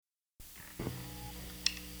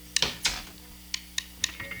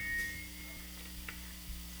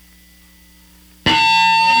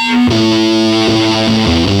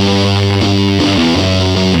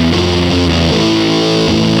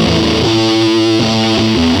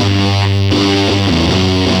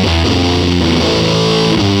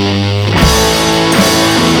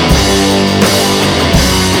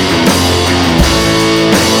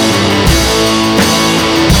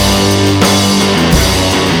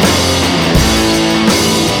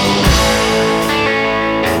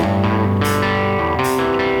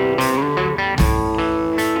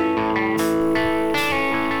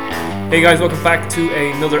Hey guys, welcome back to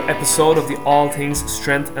another episode of the All Things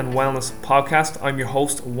Strength and Wellness podcast. I'm your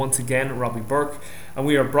host once again, Robbie Burke, and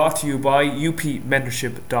we are brought to you by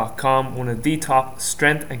upmentorship.com, one of the top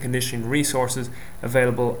strength and conditioning resources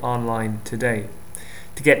available online today.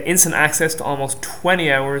 To get instant access to almost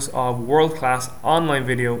 20 hours of world-class online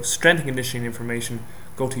video strength and conditioning information,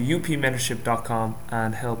 go to upmentorship.com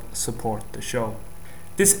and help support the show.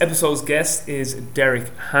 This episode's guest is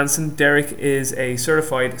Derek Hansen. Derek is a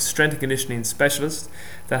certified strength and conditioning specialist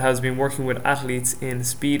that has been working with athletes in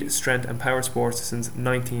speed, strength and power sports since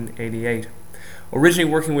 1988.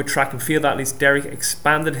 Originally working with track and field athletes, Derek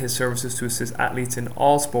expanded his services to assist athletes in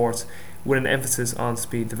all sports with an emphasis on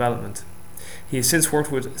speed development. He has since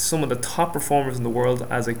worked with some of the top performers in the world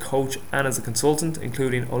as a coach and as a consultant,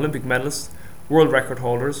 including Olympic medalists, world record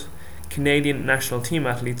holders, Canadian national team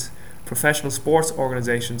athletes, professional sports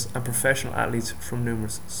organisations and professional athletes from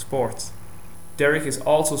numerous sports. Derek is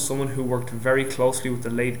also someone who worked very closely with the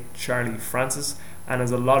late Charlie Francis, and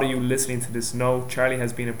as a lot of you listening to this know, Charlie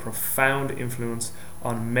has been a profound influence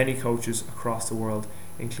on many coaches across the world,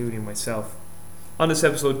 including myself. On this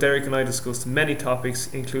episode, Derek and I discussed many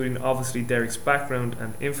topics, including obviously Derek's background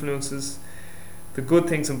and influences, the good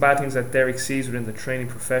things and bad things that Derek sees within the training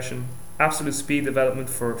profession, absolute speed development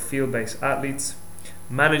for field-based athletes,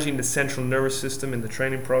 managing the central nervous system in the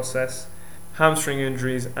training process, hamstring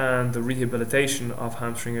injuries and the rehabilitation of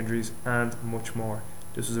hamstring injuries, and much more.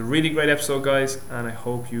 This was a really great episode, guys, and I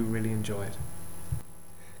hope you really enjoy it.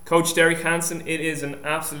 Coach Derek Hansen, it is an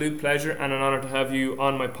absolute pleasure and an honour to have you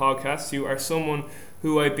on my podcast. You are someone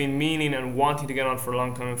who I've been meaning and wanting to get on for a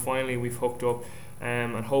long time, and finally we've hooked up.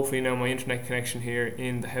 And hopefully now my internet connection here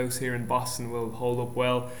in the house here in Boston will hold up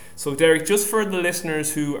well. So Derek, just for the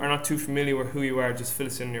listeners who are not too familiar with who you are, just fill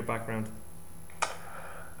us in on your background.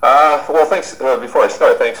 Well, thanks. Before I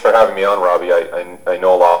start, thanks for having me on, Robbie. I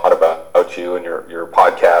know a lot about you and your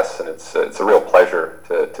podcasts, and it's a real pleasure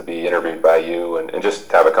to be interviewed by you and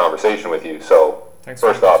just to have a conversation with you. So thanks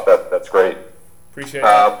first off, that's great. Appreciate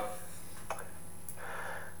it.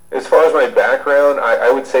 As far as my background,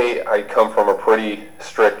 I would say I come from a pretty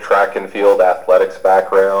strict track and field athletics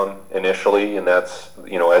background initially, and that's,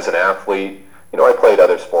 as an athlete, I played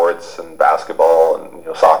other sports and basketball and,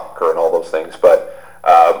 soccer and all those things, but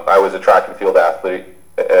I was a track and field athlete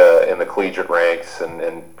in the collegiate ranks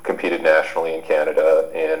and competed nationally in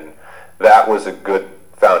Canada, and that was a good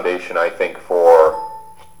foundation, I think, for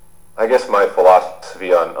my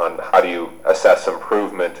philosophy on how do you assess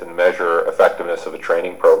improvement and measure effectiveness of a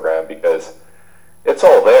training program, because it's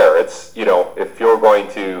all there. It's, if you're going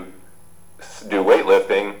to do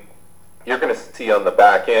weightlifting, you're going to see on the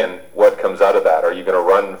back end what comes out of that. Are you going to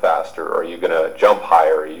run faster? Are you going to jump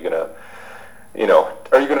higher? Are you going to,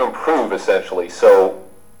 are you going to improve essentially? So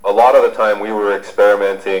a lot of the time we were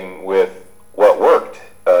experimenting with what worked,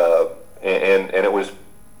 and it was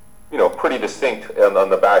pretty distinct on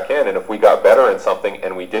the back end. And if we got better in something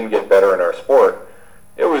and we didn't get better in our sport,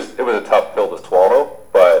 it was a tough pill to swallow.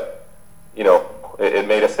 But it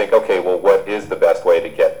made us think, okay, well, what is the best way to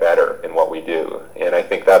get better in what we do? And I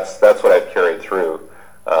think that's what I've carried through.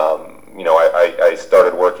 I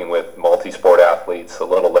started working with multi-sport athletes a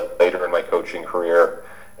little later in my coaching career,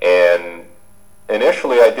 and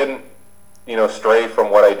initially I didn't stray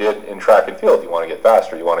from what I did in track and field. You want to get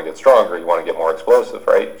faster, you want to get stronger, you want to get more explosive,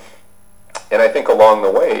 right? And I think along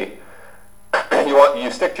the way,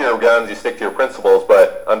 you stick to your guns, you stick to your principles,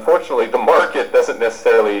 but unfortunately the market doesn't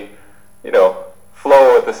necessarily,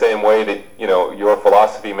 flow at the same way that, your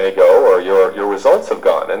philosophy may go or your results have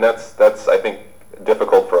gone. And that's I think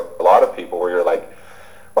difficult for a lot of people, where you're like,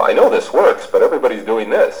 well, I know this works, but everybody's doing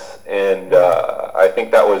this. And I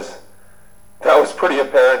think that was pretty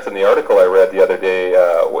apparent in the article I read the other day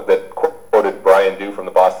that quoted Brian Dew from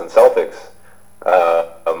the Boston Celtics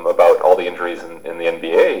about all the injuries in the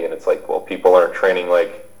NBA. And it's like, well, people aren't training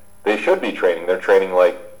like they should be training. They're training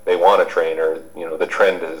like they want to train, or the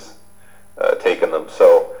trend has taken them.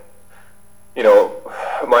 So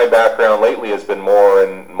my background lately has been more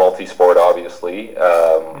in multi-sport, obviously.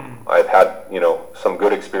 I've had some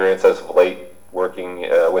good experience as of late working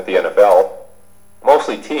with the NFL,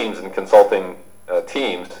 mostly teams and consulting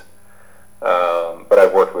teams, but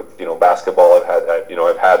I've worked with basketball.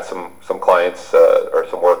 I've had some clients or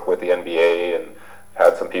some work with the NBA, and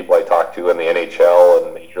had some people I talked to in the NHL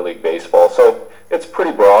and Major League Baseball. So it's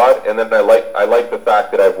pretty broad. And then I like the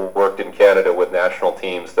fact that I've worked in Canada with national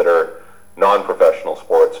teams that are non-professional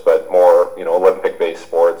sports, but more Olympic-based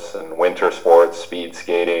sports and winter sports, speed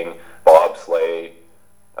skating, bobsleigh,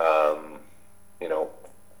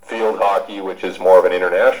 field hockey, which is more of an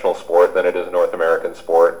international sport than it is a North American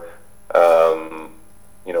sport.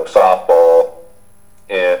 Softball,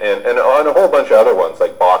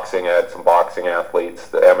 boxing athletes,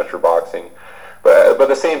 the amateur boxing. But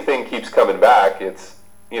the same thing keeps coming back. It's,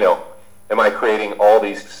 am I creating all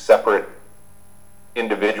these separate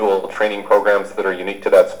individual training programs that are unique to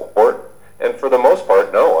that sport? And for the most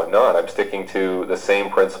part, no, I'm not. I'm sticking to the same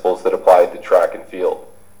principles that apply to track and field.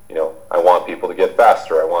 I want people to get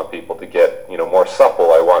faster. I want people to get, more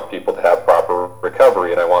supple. I want people to have proper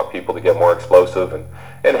recovery, and I want people to get more explosive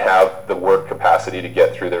and have the work capacity to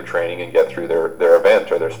get through their training and get through their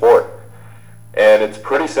event or their sport. And it's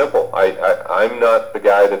pretty simple. I'm not the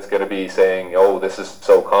guy that's going to be saying, oh, this is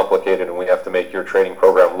so complicated and we have to make your training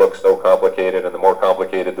program look so complicated, and the more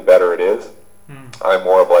complicated, the better it is. I'm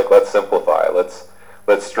more of like, let's simplify. Let's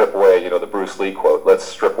strip away, the Bruce Lee quote, let's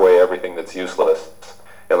strip away everything that's useless,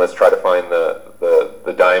 and let's try to find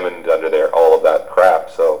the diamond under there, all of that crap.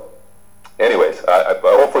 So anyways,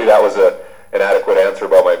 hopefully that was an adequate answer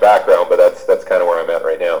about my background, but that's kind of where I'm at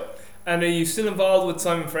right now. And are you still involved with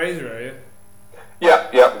Simon Fraser, are you?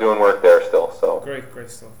 Yeah, doing work there still. So great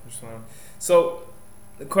stuff. So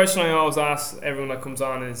the question I always ask everyone that comes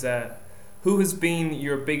on is, who has been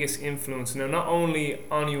your biggest influence? Now, not only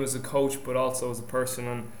on you as a coach, but also as a person.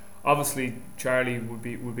 And obviously, Charlie would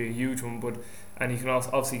be a huge one. And you can also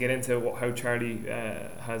obviously get into how Charlie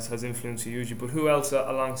has influenced you hugely. But who else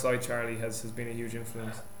alongside Charlie has been a huge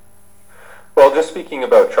influence? Well, just speaking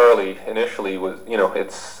about Charlie initially was,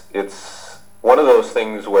 it's one of those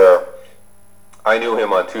things where I knew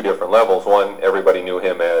him on two different levels. One, everybody knew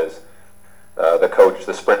him as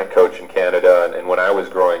the sprint coach in Canada, and when I was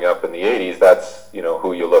growing up in the 80s, that's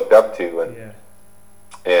who you looked up to,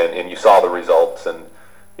 and you saw the results, and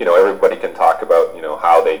everybody can talk about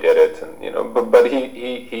how they did it, and but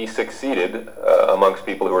he succeeded amongst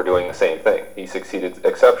people who were doing the same thing. He succeeded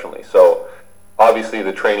exceptionally. So obviously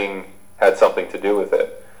the training had something to do with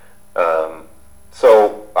it.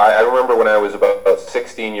 So I remember when I was about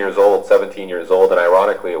 16 years old, 17 years old, and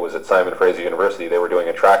ironically it was at Simon Fraser University. They were doing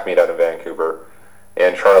a track meet out in Vancouver,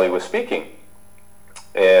 and Charlie was speaking.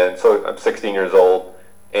 And so I'm 16 years old,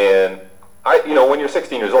 and when you're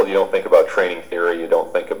 16 years old, you don't think about training theory, you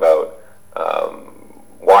don't think about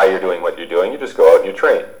why you're doing what you're doing, you just go out and you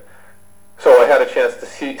train. So I had a chance to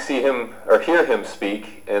see him, or hear him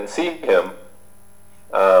speak, and see him,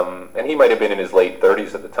 and he might have been in his late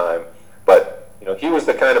 30s at the time, but he was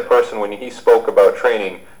the kind of person, when he spoke about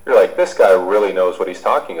training, you're like, this guy really knows what he's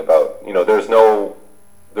talking about. There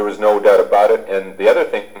was no doubt about it. And the other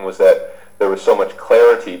thing was that there was so much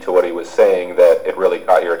clarity to what he was saying that it really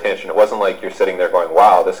caught your attention. It wasn't like you're sitting there going,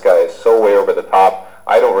 wow, this guy is so way over the top,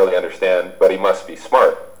 I don't really understand, but he must be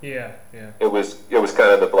smart. Yeah. It was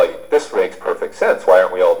kind of like, this makes perfect sense. Why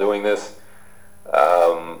aren't we all doing this?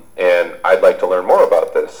 And I'd like to learn more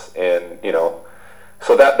about this. And,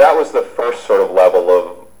 so that was the first sort of level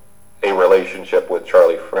of a relationship with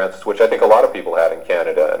Charlie Francis, which I think a lot of people had in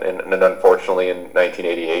Canada. And unfortunately in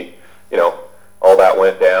 1988, all that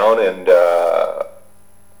went down, and,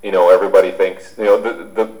 everybody thinks,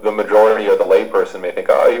 the majority or the layperson may think,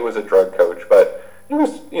 oh, he was a drug coach, but he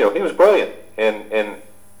was brilliant. And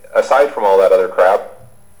aside from all that other crap,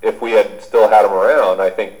 if we had still had him around, I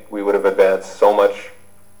think we would have advanced so much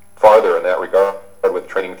farther in that regard with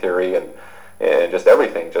training theory and just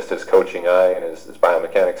everything, just his coaching eye and his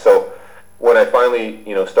biomechanics. So when I finally,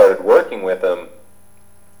 started working with him,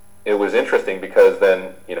 it was interesting because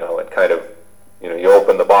then, it kind of, you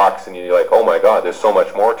open the box and you're like, oh my God, there's so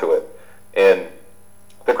much more to it. And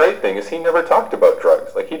the great thing is he never talked about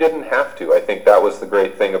drugs. Like, he didn't have to. I think that was the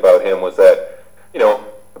great thing about him, was that,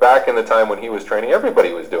 back in the time when he was training,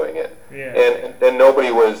 everybody was doing it. Yeah. And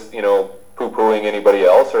nobody was, poo-pooing anybody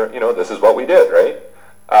else, or, this is what we did, right?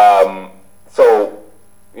 So,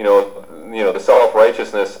 the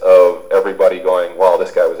self-righteousness of everybody going, well,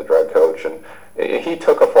 this guy was a drug coach, and he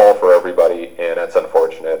took a fall for everybody, and that's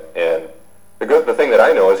unfortunate. And the thing that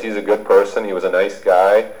I know is he's a good person. He was a nice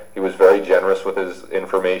guy. He was very generous with his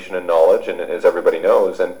information and knowledge, and as everybody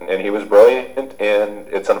knows, and he was brilliant, and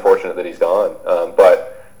it's unfortunate that he's gone.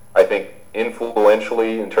 But I think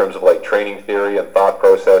influentially, in terms of like training theory and thought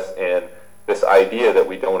process, and this idea that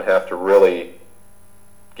we don't have to really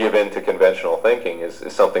give in to conventional thinking is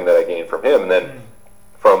something that I gained from him. And then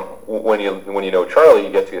from when you know Charlie,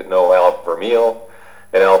 you get to know Al Vermeil,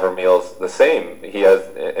 and Al Vermeil's the same. He has,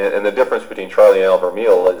 and the difference between Charlie and Al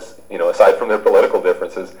Vermeil is, aside from their political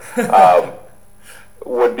differences,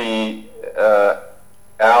 would be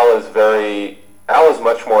Al is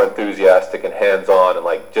much more enthusiastic and hands-on, and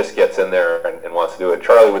like just gets in there and wants to do it.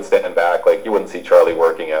 Charlie would stand back, like you wouldn't see Charlie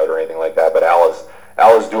working out or anything like that, but Al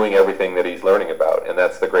is doing everything that he's learning about, and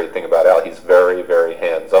that's the great thing about Al. He's very, very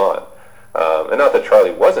hands-on. And not that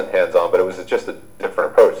Charlie wasn't hands-on, but it was just a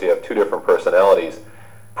different approach. So you have two different personalities personalities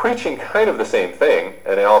preaching kind of the same thing,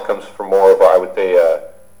 and Al comes from more of, I would say,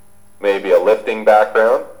 maybe a lifting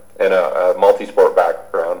background and a multi-sport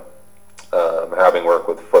background, having worked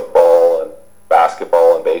with football and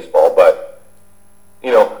basketball and baseball, but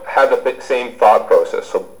had the same thought process.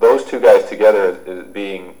 So those two guys together as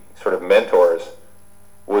being sort of mentors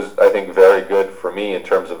was, I think, very good for me in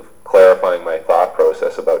terms of clarifying my thought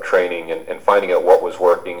process about training and finding out what was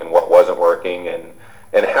working and what wasn't working,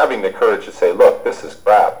 and having the courage to say, look, this is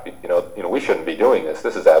crap. We shouldn't be doing this.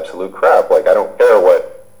 This is absolute crap. Like, I don't care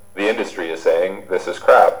what the industry is saying. This is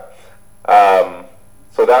crap.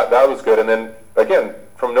 So that was good. And then again,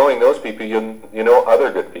 from knowing those people, you know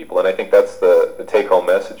other good people. And I think that's the take-home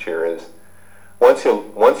message here is once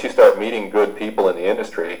you start meeting good people in the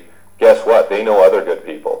industry, guess what? They know other good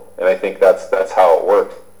people. And I think that's how it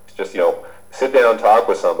works. It's just, sit down, talk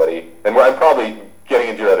with somebody. And I'm probably getting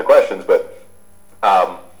into your other questions, but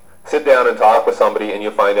sit down and talk with somebody, and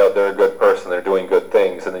you find out they're a good person, they're doing good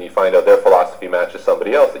things, and then you find out their philosophy matches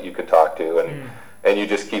somebody else that you can talk to, and you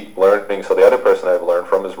just keep learning. So the other person I've learned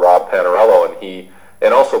from is Rob Panarello,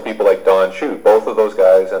 and also people like Don Chu, both of those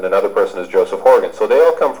guys, and another person is Joseph Horgan. So they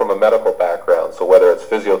all come from a medical background, so whether it's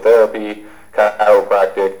physiotherapy,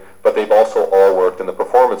 chiropractic, but they've also all worked in the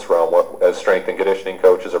performance realm as strength and conditioning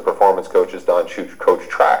coaches or performance coaches. Don Chu coached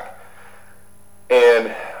track.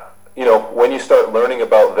 And when you start learning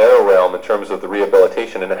about their realm in terms of the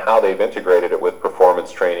rehabilitation and how they've integrated it with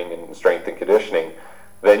performance training and strength and conditioning,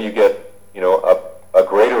 then you get, a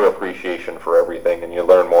greater appreciation for everything, and you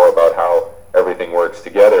learn more about how everything works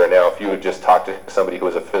together. And now if you would just talk to somebody who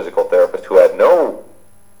was a physical therapist who had no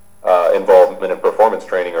involvement in performance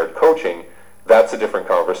training or coaching, that's a different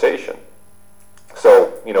conversation.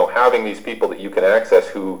 So, having these people that you can access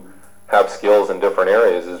who have skills in different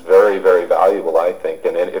areas is very, very valuable, I think.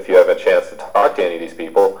 And if you have a chance to talk to any of these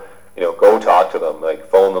people, go talk to them, like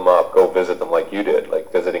phone them up, go visit them like you did,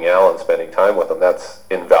 like visiting Alan, spending time with them. That's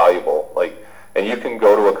invaluable. And you can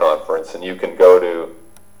go to a conference, and you can go to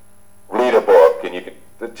read a book, and you can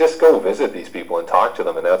just go visit these people and talk to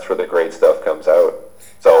them, and that's where the great stuff comes out.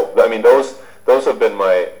 So, I mean, those have been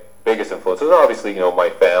my biggest influences. And obviously, my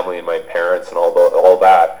family and my parents and all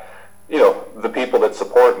that. The people that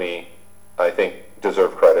support me, I think,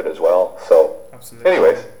 deserve credit as well. So, absolutely.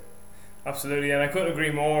 Anyways. Absolutely, and I couldn't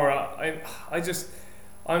agree more.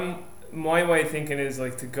 My way of thinking is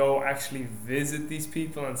like to go actually visit these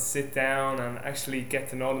people and sit down and actually get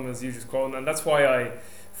to know them, as you just quoted. And that's why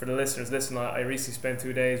for the listeners, listen, I recently spent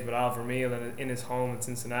 2 days with Al Vermeil in his home in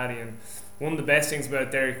Cincinnati, and one of the best things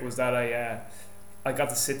about Derek was that I got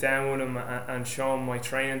to sit down with him and show him my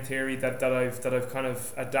training theory that I've kind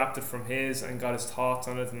of adapted from his, and got his thoughts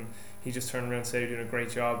on it, and he just turned around and said, "You're doing a great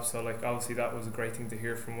job." So obviously that was a great thing to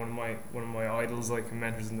hear from one of my idols, and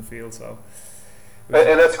mentors in the field. So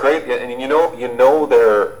and that's great. And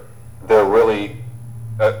they're really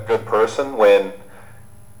a good person when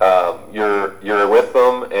you're with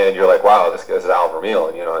them and you're like, wow, this guy's Al Vermeil,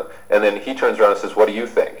 and then he turns around and says, what do you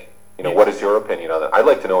think? What is your opinion on that? I'd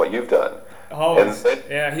like to know what you've done. Always,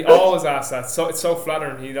 he always asks that. So it's so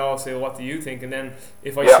flattering. He'd always say, "What do you think?" And then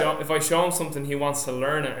if I show him something, he wants to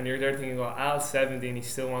learn it, and you're there thinking, "Well, Al's 70 and he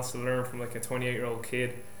still wants to learn from like a 28-year-old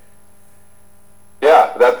kid."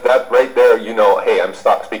 Yeah, that right there, hey, I'm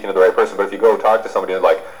speaking to the right person. But if you go talk to somebody and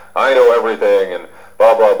like, I know everything and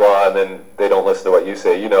blah blah blah, and then they don't listen to what you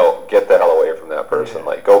say, get the hell away from that person. Yeah.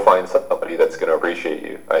 Like, go find somebody that's going to appreciate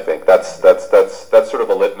you. I think that's sort of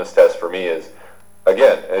a litmus test for me is.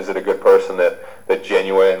 Again, is it a good person that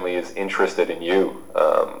genuinely is interested in you?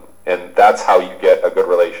 And that's how you get a good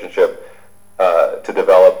relationship to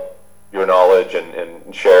develop your knowledge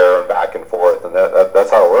and share and back and forth. And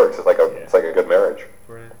that's how it works. It's like a good marriage.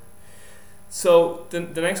 Brilliant. So the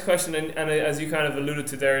next question, and as you kind of alluded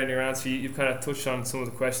to there in your answer, you've kind of touched on some of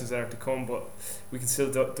the questions that are to come, but we can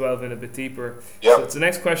still delve in a bit deeper. Yep. So the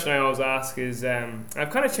next question I always ask is, I've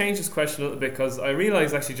kind of changed this question a little bit because I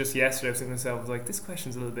realised actually just yesterday, I was thinking to myself, I was like, this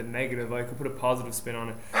question's a little bit negative, I could put a positive spin on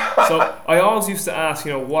it. So I always used to ask,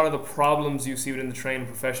 what are the problems you see within the training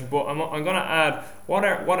profession, but I'm going to add, what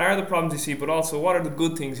are the problems you see, but also what are the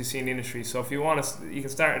good things you see in the industry? So if you want to, you can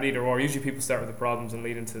start at either or. Usually people start with the problems and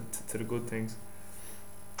lead into to the good things.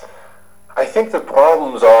 I think the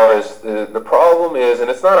problem is, and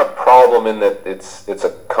it's not a problem in that it's a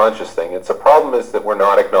conscious thing. It's a problem is that we're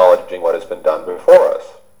not acknowledging what has been done before us.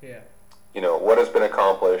 Yeah. What has been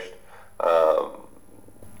accomplished,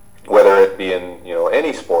 whether it be in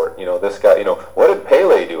any sport. This guy. What did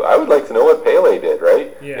Pele do? I would like to know what Pele did.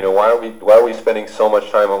 Right. Yeah. Why are we spending so much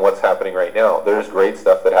time on what's happening right now? There's great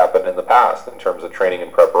stuff that happened in the past in terms of training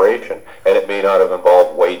and preparation, and it may not have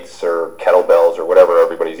involved weights or kettlebells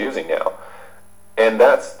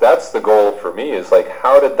me is like,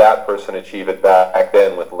 how did that person achieve it back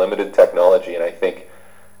then with limited technology? And I think,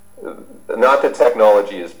 not that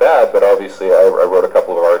technology is bad, but obviously I wrote a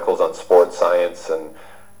couple of articles on sports science, and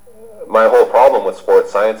my whole problem with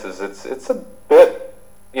sports science is it's a bit,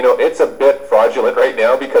 it's a bit fraudulent right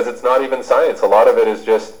now because it's not even science. A lot of it is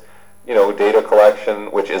just, data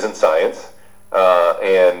collection, which isn't science,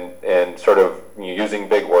 and sort of using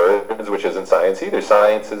big words, which isn't science either.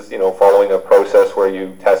 Science is, following a process where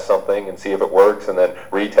you test something and see if it works and then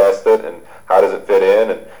retest it, and how does it fit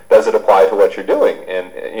in, and does it apply to what you're doing,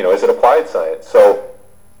 and, is it applied science? So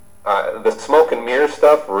the smoke and mirror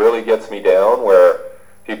stuff really gets me down, where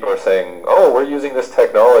people are saying, oh, we're using this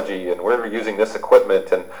technology and we're using this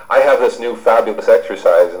equipment and I have this new fabulous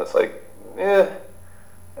exercise, and it's like,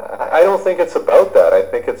 I don't think it's about that. I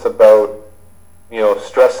think it's about,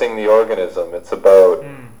 stressing the organism. It's about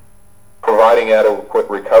providing adequate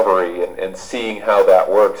recovery and seeing how that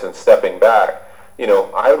works and stepping back.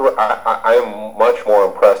 I'm much more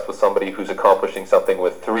impressed with somebody who's accomplishing something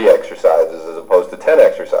with 3 exercises as opposed to 10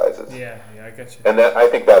 exercises. Yeah, I get you. And I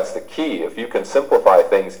think that's the key. If you can simplify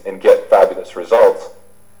things and get fabulous results,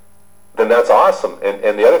 then that's awesome.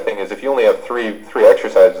 And the other thing is, if you only have three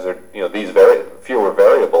exercises, or these fewer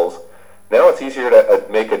variables, now it's easier to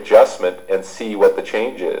make adjustment and see what the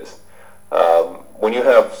change is. When you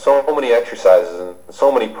have so many exercises and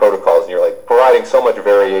so many protocols, and you're like providing so much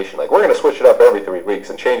variation, like we're going to switch it up every 3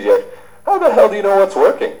 weeks and change how the hell do you know what's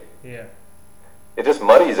working? Yeah, it just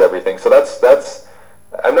muddies everything. So that's.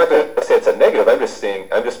 I'm not going to say it's a negative. I'm just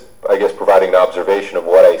I guess, providing an observation of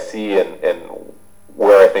what I see and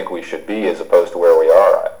where I think we should be as opposed to where we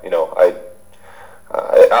are.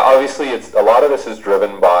 Obviously, it's a lot of this is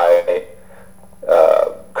driven by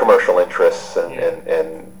commercial interests and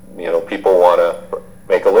people want to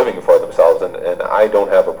make a living for themselves, and I don't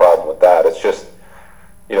have a problem with that. It's just,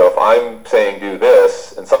 if I'm saying do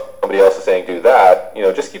this and somebody else is saying do that,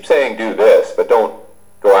 just keep saying do this, but don't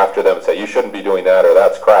go after them and say you shouldn't be doing that or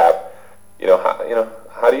that's crap.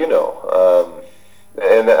 How do you know?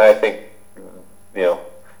 And I think,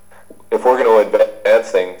 if we're going to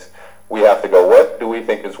advance things, we have to go, what do we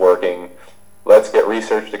think is working? Let's get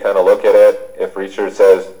research to kind of look at it. If research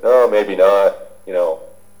says, no, maybe not,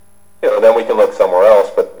 then we can look somewhere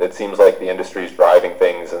else. But it seems like the industry is driving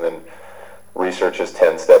things, and then research is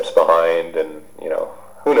 10 steps behind, and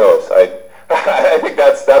who knows? I think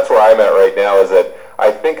that's where I'm at right now. Is that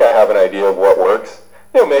I think I have an idea of what works.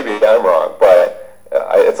 Maybe I'm wrong, but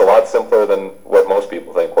it's a lot simpler than what most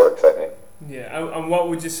people think works, I think. Yeah, and what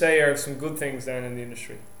would you say are some good things then in the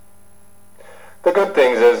industry? The good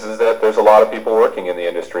things is that there's a lot of people working in the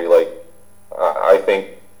industry. Like, I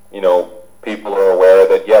think, people are aware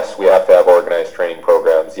that, yes, we have to have organized training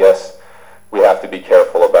programs. Yes, we have to be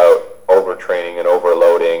careful about overtraining and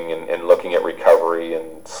overloading and looking at recovery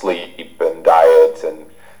and sleep and diet and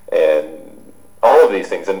all of these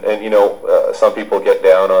things. And some people get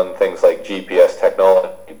down on things like GPS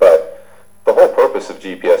technology, but the whole purpose of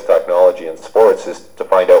GPS technology in sports is to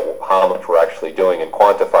find out how much we're actually doing and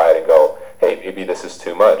quantify it and go, hey, maybe this is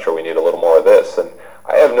too much, or we need a little more of this. And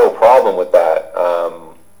I have no problem with that.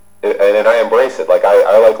 And I embrace it. Like,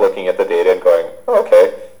 I like looking at the data and going, oh,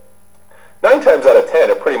 okay, 9 times out of 10,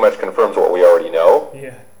 it pretty much confirms what we already know.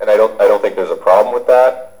 Yeah. And I don't think there's a problem with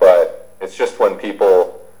that. But it's just when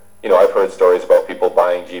people, I've heard stories about people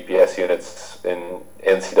buying GPS units in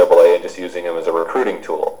NCAA and just using them as a recruiting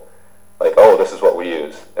tool. Like, oh, this is what we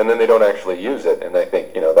use. And then they don't actually use it. And I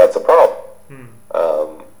think, that's a problem.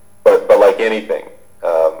 But like anything,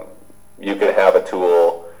 you can have a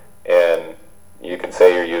tool and you can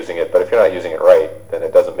say you're using it, but if you're not using it right, then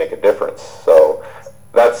it doesn't make a difference. So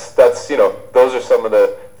that's those are some of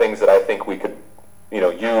the things that I think we could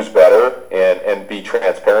use better and be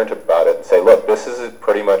transparent about it and say, look, this is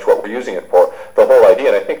pretty much what we're using it for. The whole idea,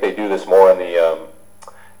 and I think they do this more in the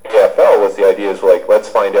AFL, was the idea is like, let's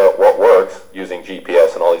find out what works using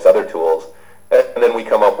GPS and all these other tools, and then we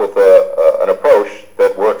come up with an approach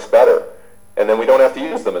that works better. And then we don't have to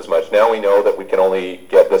use them as much. Now we know that we can only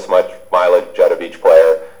get this much mileage out of each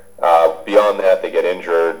player. Beyond that, they get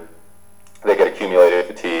injured, they get accumulated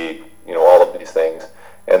fatigue, all of these things.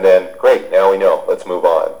 And then, great, now we know, let's move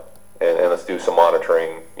on. And let's do some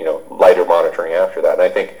monitoring, lighter monitoring after that. And I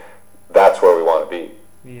think that's where we want to be.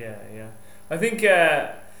 Yeah. I think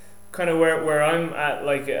kind of where I'm at,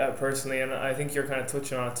 like personally, and I think you're kind of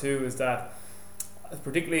touching on it too, is that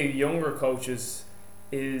particularly younger coaches,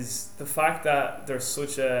 is the fact that there's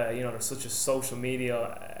such a social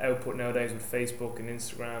media output nowadays with Facebook and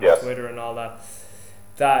Instagram and Twitter and all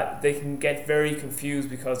that they can get very confused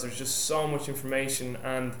because there's just so much information.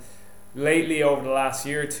 And lately, over the last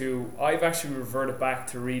year or two, I've actually reverted back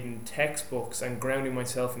to reading textbooks and grounding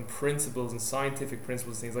myself in principles and scientific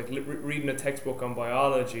principles, things like reading a textbook on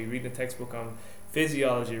biology, reading a textbook on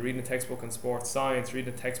physiology, reading a textbook on sports science,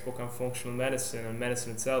 reading a textbook on functional medicine and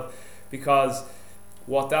medicine itself, because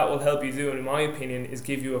what that will help you do, in my opinion, is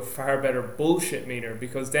give you a far better bullshit meter.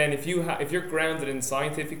 Because then if you're grounded in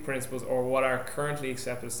scientific principles, or what are currently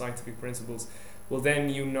accepted as scientific principles, well then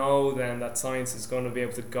you know then that science is going to be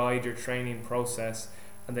able to guide your training process,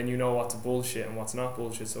 and then you know what's bullshit and what's not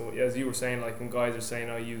bullshit. So as you were saying, like when guys are saying,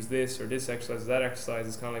 I use this or this exercise, that exercise,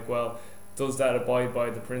 it's kind of like, well, does that abide by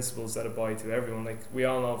the principles that abide to everyone? Like we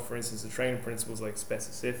all know, for instance, the training principles like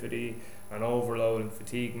specificity and overload and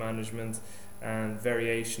fatigue management and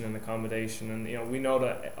variation and accommodation, and we know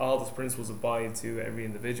that all those principles abide to every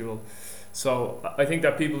individual. So I think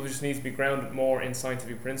that people just need to be grounded more in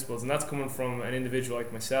scientific principles, and that's coming from an individual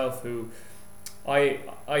like myself, who I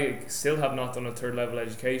still have not done a third level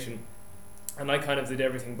education, and I kind of did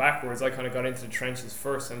everything backwards. I kind of got into the trenches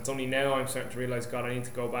first, and it's only now I'm starting to realize, God, I need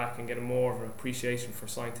to go back and get a more of an appreciation for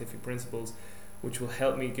scientific principles, which will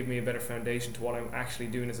help me, give me a better foundation to what I'm actually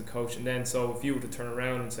doing as a coach. And then, so if you were to turn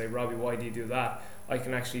around and say, Robbie, why do you do that? I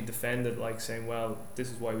can actually defend it, like saying, well, this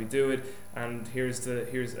is why we do it, and here's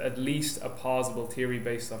at least a plausible theory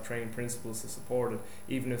based off training principles to support it,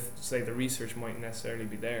 even if, say, the research mightn't necessarily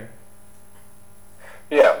be there.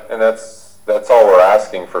 Yeah, and that's all we're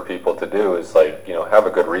asking for people to do is, like, have a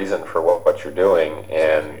good reason for what you're doing,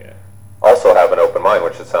 and also have an open mind,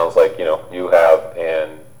 which it sounds like you have,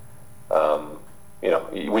 and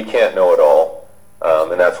we can't know it all,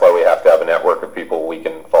 and that's why we have to have a network of people we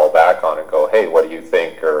can fall back on and go, hey, what do you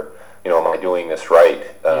think, or am I doing this right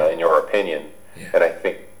in your opinion? Yeah. And I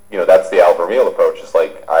think that's the Al Vermeil approach. It's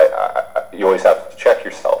like you always have to check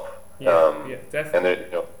yourself.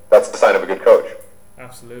 Definitely. And that's the sign of a good coach.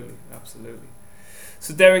 Absolutely.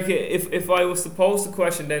 So Derek, if I was to pose the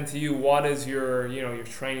question then to you, what is your your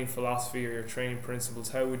training philosophy or your training principles,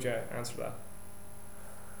 how would you answer that?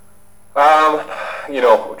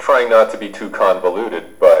 Trying not to be too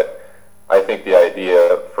convoluted, but I think the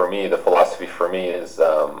idea for me, the philosophy for me is,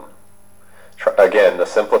 again, the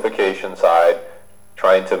simplification side,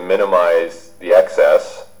 trying to minimize the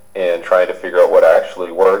excess and trying to figure out what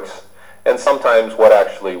actually works. And sometimes what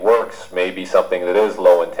actually works may be something that is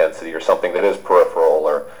low intensity or something that is peripheral,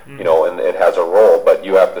 or, and it has a role, but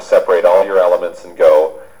you have to separate all your elements and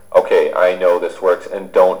go, okay, I know this works,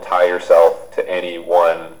 and don't tie yourself to any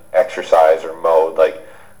one exercise or mode. Like,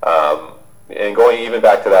 and going even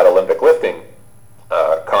back to that Olympic lifting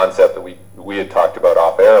concept that we had talked about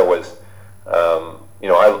off air was,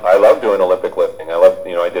 I love doing Olympic lifting. I love,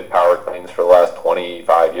 I did power cleans for the last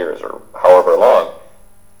 25 years or however long.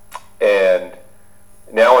 And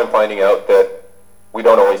now I'm finding out that we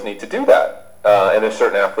don't always need to do that. And there's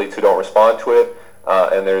certain athletes who don't respond to it,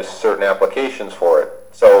 and there's certain applications for it.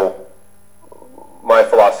 So my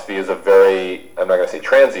philosophy is I'm not going to say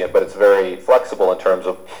transient, but it's very flexible in terms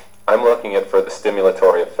of I'm looking for the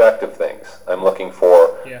stimulatory effect of things. I'm looking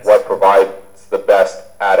for what provides the best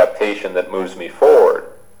adaptation that moves me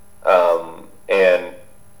forward. And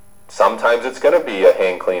sometimes it's going to be a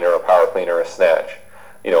hang clean or a power clean or a snatch.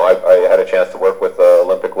 I had a chance to work with an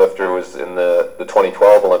Olympic lifter who was in the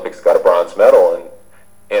 2012 Olympics, got a bronze medal,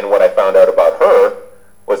 and what I found out about her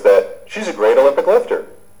was that she's a great Olympic lifter.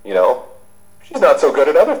 She's not so good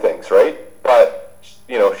at other things, right? But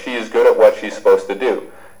she is good at what she's supposed to do.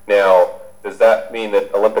 Now, does that mean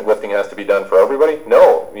that Olympic lifting has to be done for everybody?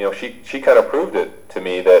 No. She kind of proved it to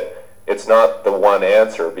me that it's not the one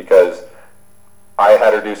answer, because I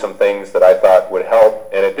had her do some things that I thought would help,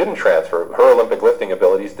 and it didn't transfer. Her Olympic lifting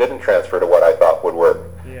abilities didn't transfer to what I thought would work.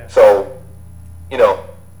 Yeah. So,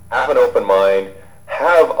 have an open mind,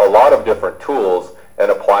 have a lot of different tools, and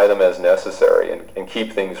apply them as necessary, and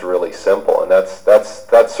keep things really simple. And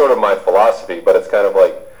that's sort of my philosophy. But it's kind of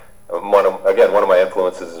like one of my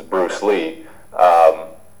influences is Bruce Lee. I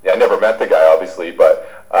never met the guy, obviously, but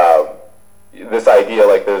this idea,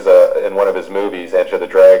 like there's in one of his movies, Enter the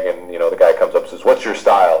Dragon, the guy comes up and says, "What's your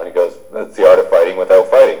style?" And he goes, "That's the art of fighting without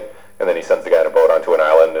fighting." And then he sends the guy in a boat onto an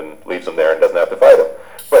island and leaves him there and doesn't have to fight him.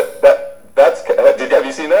 But have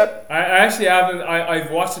you seen that? I actually haven't.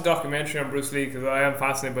 I've watched a documentary on Bruce Lee because I am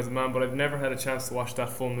fascinated by the man, but I've never had a chance to watch that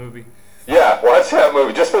full movie. Yeah, watch that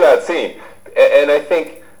movie just for that scene. And I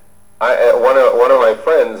think one of my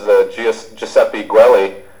friends, Giuseppe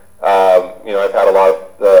Guelli, I've had a lot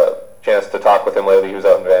of chance to talk with him lately. He was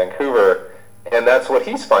out in Vancouver, and that's what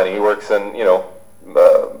he's finding. He works in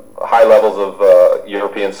high levels of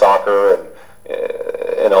European soccer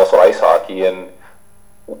and also ice hockey, and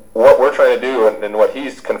what we're trying to do, and what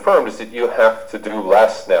he's confirmed, is that you have to do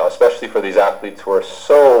less now, especially for these athletes who are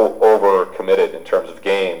so over-committed in terms of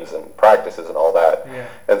games and practices and all that. Yeah.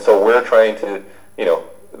 And so we're trying to,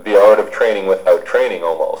 the art of training without training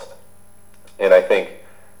almost. And I think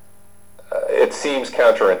it seems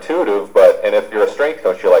counterintuitive, and if you're a strength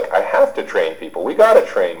coach, you're like, I have to train people. We got to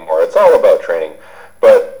train more. It's all about training.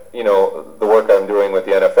 But, the work I'm doing with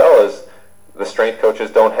the NFL is the strength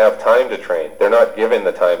coaches don't have time to train. They're not given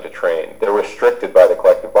the time to train. They're restricted by the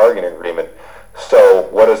collective bargaining agreement. So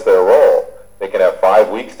what is their role? They can have 5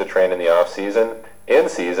 weeks to train in the off season. In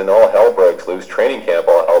season, all hell breaks loose. Training camp,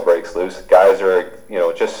 all hell breaks loose. Guys are,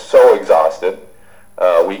 just so exhausted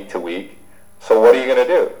week to week. So what are you going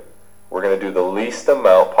to do? We're going to do the least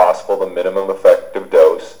amount possible, the minimum effective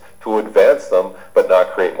dose, to advance them, but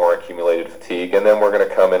not create more accumulated fatigue. And then we're going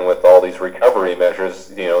to come in with all these recovery measures,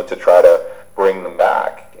 to try to bring them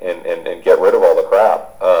back and get rid of all the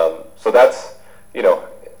crap. So that's,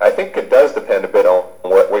 I think it does depend a bit on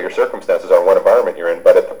what your circumstances are, what environment you're in.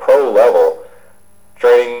 But at the pro level,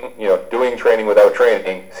 training, doing training without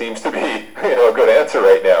training seems to be, a good answer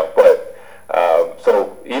right now. But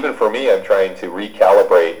so even for me, I'm trying to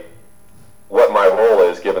recalibrate what my role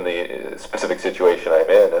is given the specific situation I'm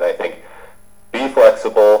in. And I think be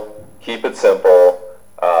flexible, keep it simple,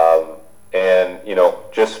 and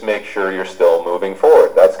just make sure you're still moving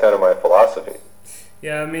forward. That's kind of my philosophy.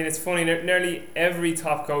 Yeah, I mean, it's funny, nearly every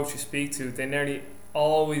top coach you speak to, they nearly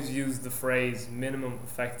always use the phrase minimum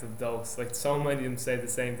effective dose. Like, so many of them say the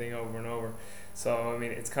same thing over and over. So I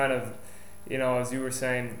mean, it's kind of, as you were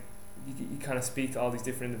saying, you kind of speak to all these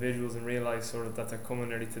different individuals and realize sort of that they're coming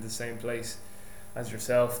nearly to the same place as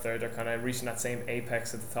yourself. They're kind of reaching that same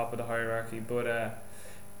apex at the top of the hierarchy. But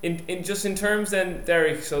in terms then,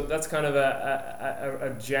 Derek, so that's kind of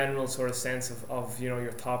a general sort of sense of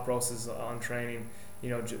your thought process on training.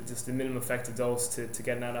 Just the minimum effective dose to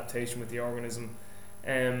get an adaptation with the organism.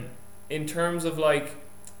 In terms of, like,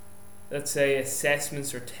 let's say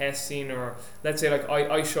assessments or testing, or let's say like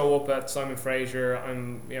I show up at Simon Fraser,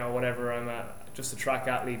 I'm whatever, I'm just a track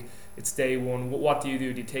athlete, it's day one. What do? Do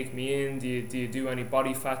you take me in? Do you do any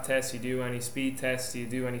body fat tests? Do you do any speed tests? Do you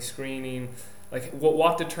do any screening? Like,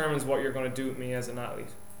 what determines what you're going to do with me as an athlete?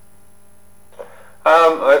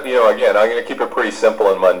 Again, I'm going to keep it pretty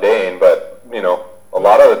simple and mundane, but a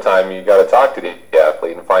lot of the time you got to talk to the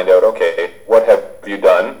athlete and find out, okay, what have you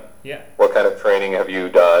done? Yeah. What kind of training have you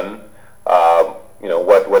done?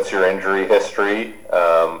 What's your injury history?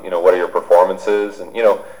 What are your performances? And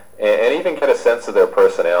even get a sense of their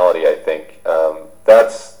personality. I think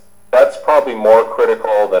that's probably more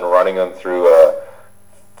critical than running them through a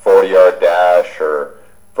 40-yard dash or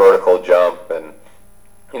vertical jump. And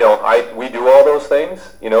we do all those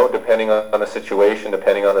things. Depending on the situation,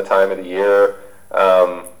 depending on the time of the year.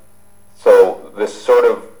 So this sort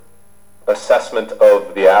of assessment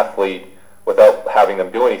of the athlete without having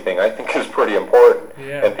them do anything, I think, is pretty important.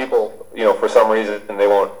 Yeah. And people, for some reason, they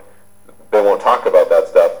won't talk about that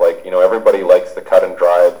stuff. Like, everybody likes the cut and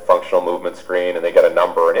dried functional movement screen, and they get a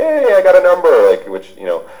number, and hey, I got a number, like, which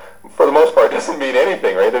for the most part doesn't mean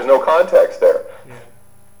anything, right? There's no context there. Yeah.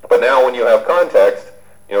 But now, when you have context,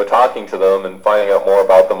 talking to them and finding out more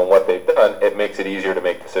about them and what they've done, it makes it easier to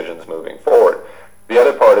make decisions moving forward. The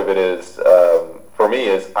other part of it is, for me,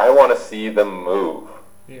 is I want to see them move.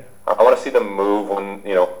 Yeah. I want to see them move when,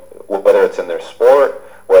 whether it's in their sport,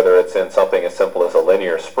 whether it's in something as simple as a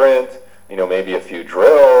linear sprint, maybe a few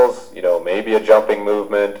drills, maybe a jumping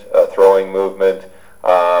movement, a throwing movement,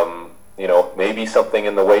 maybe something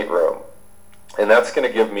in the weight room. And that's going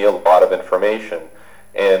to give me a lot of information.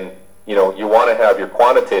 And, you want to have your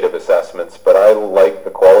quantitative assessments, but I like the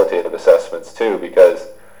qualitative assessments too, because,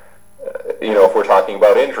 if we're talking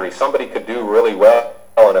about injury, somebody could do really well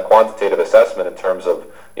in a quantitative assessment in terms of,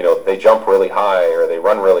 they jump really high or they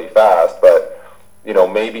run really fast, but,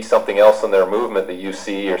 maybe something else in their movement that you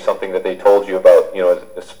see, or something that they told you about,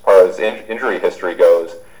 as far as injury history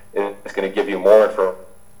goes, is going to give you more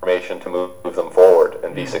information to move them forward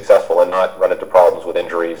and be successful and not run into problems with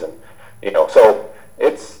injuries. And, so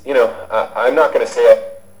it's, I'm not going to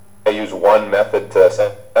say I use one method to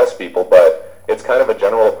assess people, but it's kind of a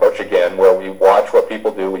general approach again, where we watch what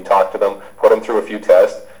people do, we talk to them, put them through a few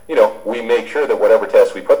tests. We make sure that whatever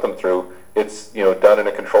test we put them through, it's done in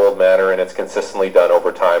a controlled manner, and it's consistently done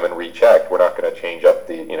over time and rechecked. We're not going to change up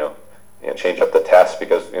the the test,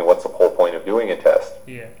 because what's the whole point of doing a test?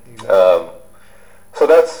 Yeah. Exactly. So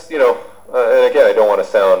that's and again, I don't want to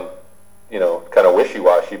sound kind of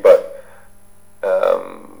wishy-washy, but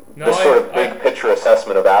No, this sort of big picture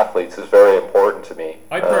assessment of athletes is very important to me.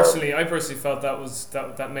 I personally felt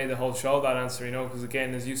that made the whole show, that answer, because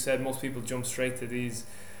again, as you said, most people jump straight to these,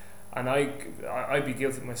 and I'd be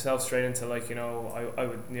guilty myself straight into I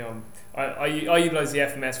would I utilize the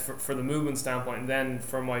FMS for the movement standpoint, and then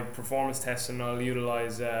for my performance testing I'll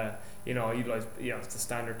utilize the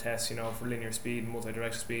standard tests for linear speed,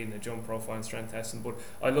 multi-direction speed, and the jump profile and strength testing. But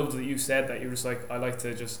I loved that you said that. You're just like, I like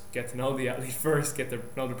to just get to know the athlete first, get to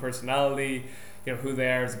know their personality, who they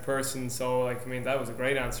are as a person. So that was a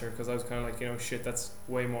great answer, because I was kind of like, shit, that's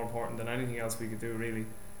way more important than anything else we could do, really.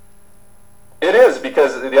 It is,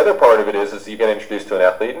 because the other part of it is you get introduced to an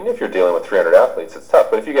athlete, and if you're dealing with 300 athletes, it's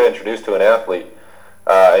tough. But if you get introduced to an athlete,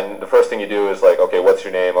 and the first thing you do is like, okay, what's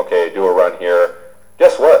your name? Okay, do a run here.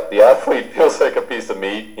 Guess what? The athlete feels like a piece of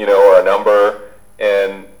meat, or a number,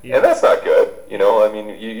 and that's not good. You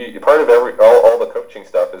part of all the coaching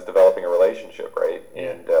stuff is developing a relationship, right?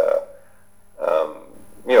 And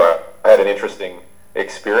I had an interesting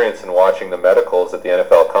experience in watching the medicals at the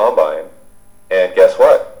NFL Combine. And guess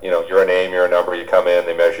what? You're a name, you're a number, you come in,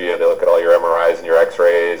 they measure you, they look at all your MRIs and your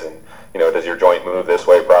x-rays, and, does your joint move this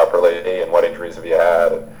way properly, and what injuries have you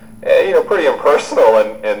had? And, pretty impersonal,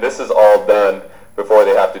 and this is all done before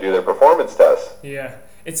they have to do their performance tests. Yeah.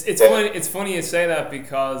 It's funny you say that,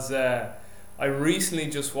 because I recently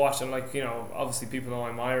just watched, and obviously people know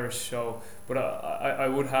I'm Irish, so, but I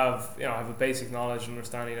would have, I have a basic knowledge and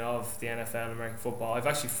understanding of the NFL and American football. I've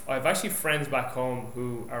actually friends back home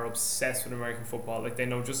who are obsessed with American football. Like, they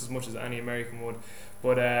know just as much as any American would.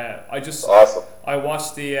 But Awesome. I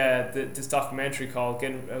watched this documentary called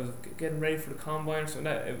I was getting ready for the combine or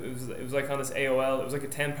something. It was like on this AOL. It was like a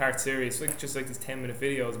 10-part series, just like these 10-minute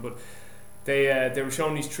videos, but. They were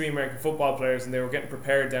showing these 3 American football players, and they were getting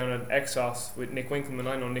prepared down at Exos with Nick Winkelman.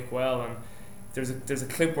 I know Nick well, and there's a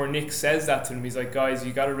clip where Nick says that to them. He's like, guys,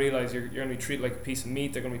 you got to realize you're going to be treated like a piece of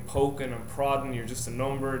meat. They're going to be poking and prodding. You're just a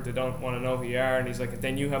number. They don't want to know who you are. And he's like,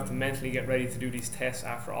 then you have to mentally get ready to do these tests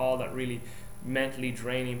after all that really mentally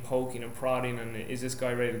draining poking and prodding. And is this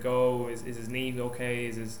guy ready to go? Is his knee okay?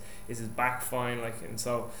 Is his back fine? And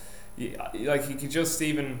so, you can just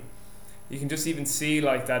even see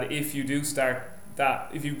that if you do start that,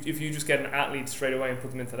 if you just get an athlete straight away and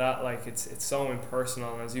put them into that, it's so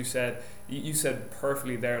impersonal. And as you said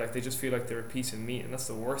perfectly there, they just feel like they're a piece of meat, and that's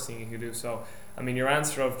the worst thing you can do. So your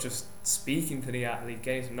answer of just speaking to the athlete,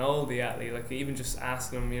 getting to know the athlete, even just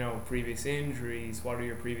asking them, previous injuries, what are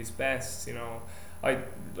your previous bests, I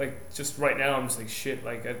just right now I'm just like, shit,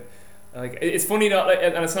 it's funny that,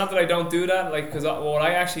 and it's not that I don't do that, because what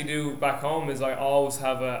I actually do back home is I always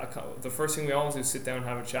have the first thing we always do is sit down and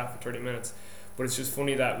have a chat for 30 minutes. But it's just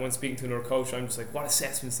funny that when speaking to another coach, I'm just like, what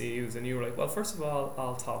assessments do you use? And you were like, well, first of all,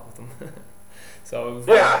 I'll talk with them. So it was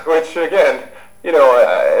which again,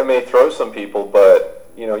 it may throw some people, but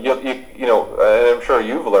and I'm sure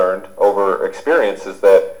you've learned over experience is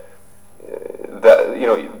that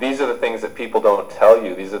these are the things that people don't tell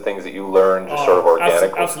you. These are the things that you learn just sort of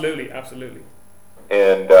organically. Absolutely.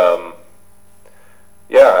 And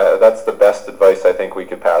that's the best advice I think we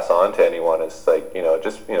could pass on to anyone. Is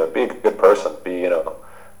just be a good person. And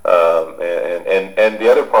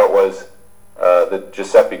the other part was that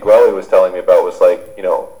Giuseppe Guelli was telling me about was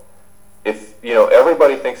if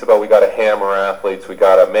everybody thinks about we got to hammer athletes, we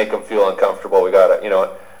got to make them feel uncomfortable, we got to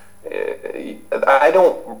I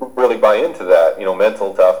don't really buy into that,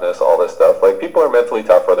 mental toughness, all this stuff. People are mentally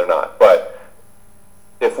tough or they're not. But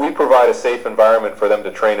if we provide a safe environment for them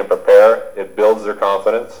to train and prepare, it builds their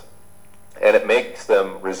confidence and it makes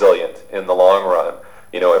them resilient in the long run.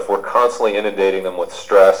 If we're constantly inundating them with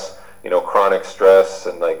stress, chronic stress,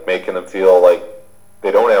 and making them feel like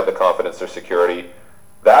they don't have the confidence or security,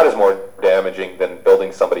 that is more damaging than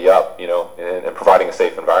building somebody up, and providing a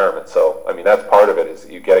safe environment. So, that's part of it, is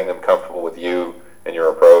you getting them comfortable with you and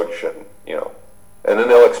your approach, and and then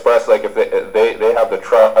they'll express, if they have the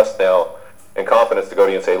trust now and confidence to go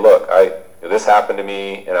to you and say, look, this happened to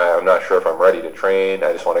me, and I'm not sure if I'm ready to train.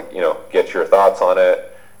 I just want to, get your thoughts on it.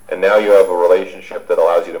 And now you have a relationship that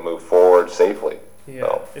allows you to move forward safely. Yeah,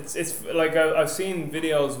 so. It's like I've seen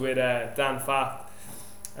videos with Dan Fath,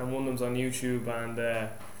 and one of them's on YouTube,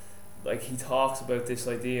 and he talks about this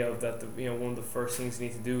idea of that one of the first things you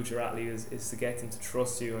need to do with your athlete is to get them to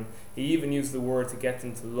trust you, and he even used the word to get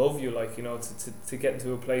them to love you, to get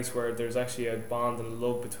into a place where there's actually a bond and a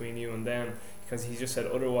love between you and them, because he just said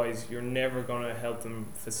otherwise you're never going to help them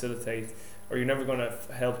facilitate, or you're never going to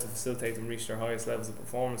help to facilitate them reach their highest levels of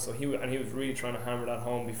performance. So he was really trying to hammer that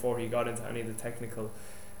home before he got into any of the technical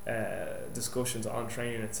discussions on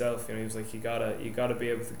training itself. He was like, you gotta be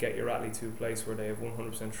able to get your athlete to a place where they have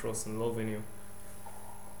 100% trust and love in you.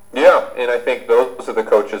 and I think those are the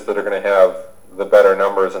coaches that are going to have the better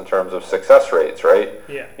numbers in terms of success rates, right?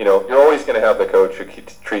 Yeah. You know, you're always going to have the coach who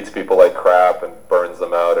treats people like crap and burns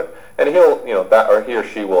them out, and he'll, you know, that, or he or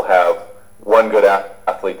she will have one good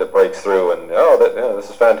athlete that breaks through, and this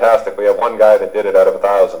is fantastic. We have one guy that did it out of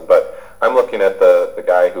 1,000, but I'm looking at the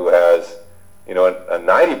guy who has, you know, a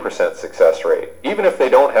 90% success rate. Even if they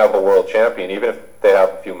don't have a world champion, even if they have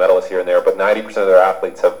a few medalists here and there, but 90% of their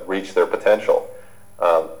athletes have reached their potential.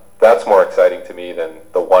 That's more exciting to me than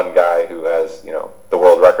the one guy who has, you know, the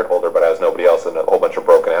world record holder but has nobody else and a whole bunch of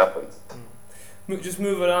broken athletes. Just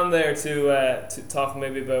moving on there to talk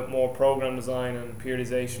maybe about more program design and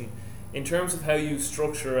periodization. In terms of how you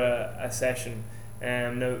structure a session,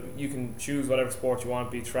 now you can choose whatever sport you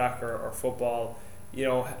want, be it track or football. You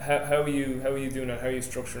know, how are you doing that? How are you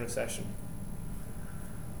structuring a session?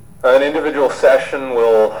 An individual session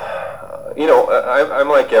will, you know, I'm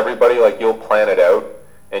like everybody. Like, you'll plan it out,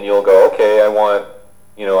 and you'll go, okay,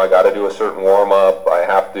 I got to do a certain warm up. I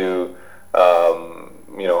have to,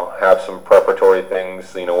 you know, have some preparatory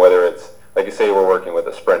things. You know, whether it's, like you say, we're working with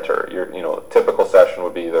a sprinter. Typical session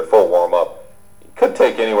would be their full warm up. It could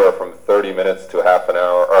take anywhere from 30 minutes to half an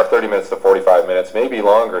hour, or 30 minutes to 45 minutes, maybe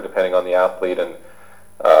longer, depending on the athlete and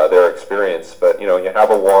their experience. But, you know, you have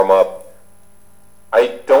a warm up.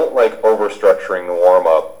 I don't like over-structuring the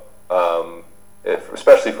warm-up,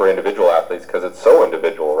 especially for individual athletes, because it's so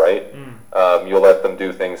individual, right? You'll let them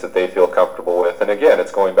do things that they feel comfortable with. And again,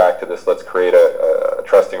 it's going back to this, let's create a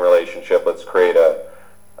trusting relationship, let's create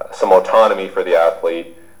some autonomy for the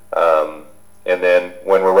athlete, and then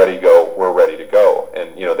when we're ready to go, we're ready to go.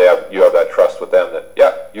 And, you know, you have that trust with them that,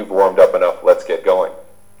 yeah, you've warmed up enough, let's get going.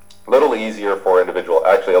 A lot easier for individual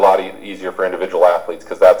athletes,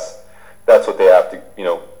 because that's what they have to, you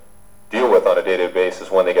know, deal with on a day-to-day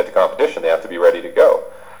basis when they get to competition. They have to be ready to go.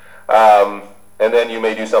 And then you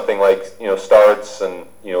may do something like, you know, starts, and,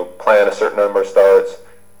 you know, plan a certain number of starts,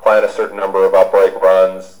 plan a certain number of upright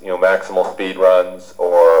runs, you know, maximal speed runs,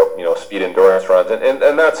 or, you know, speed endurance runs, and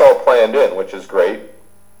that's all planned in, which is great.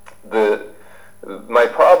 My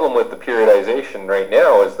problem with the periodization right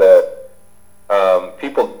now is that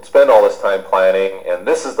people spend all this time planning, and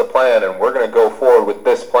this is the plan, and we're going to go forward with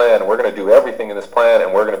this plan, and we're going to do everything in this plan,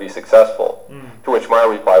 and we're going to be successful. To which my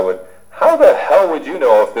reply would, how the hell would you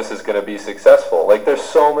know if this is going to be successful? Like, there's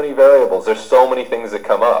so many variables, there's so many things that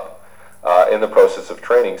come up in the process of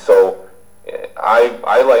training. So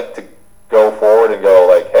I like to go forward and go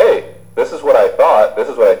like, hey, this is what I thought, this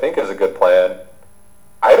is what I think is a good plan.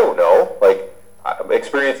 I don't know, like,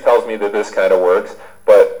 experience tells me that this kind of works.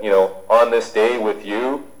 But, you know, on this day with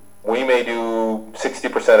you, we may do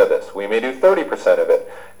 60% of this. We may do 30% of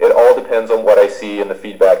it. It all depends on what I see and the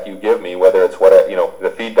feedback you give me, whether it's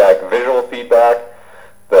the feedback, visual feedback,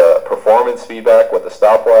 the performance feedback, what the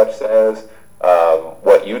stopwatch says,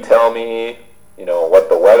 what you tell me, you know, what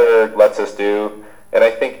the weather lets us do. And I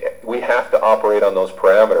think we have to operate on those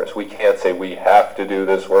parameters. We can't say we have to do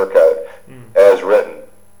this workout as written.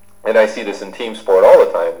 And I see this in team sport all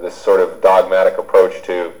the time, this sort of dogmatic approach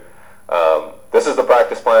to, this is the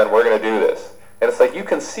practice plan, we're going to do this. And it's like, you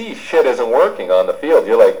can see shit isn't working on the field.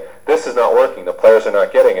 You're like, this is not working, the players are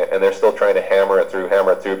not getting it, and they're still trying to hammer it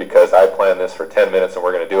through, because I planned this for 10 minutes and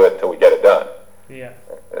we're going to do it until we get it done. Yeah.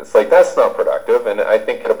 It's like, that's not productive, and I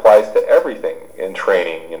think it applies to everything in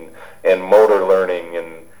training and motor learning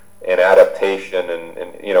and adaptation,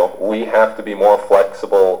 and you know, we have to be more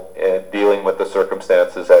flexible in dealing with the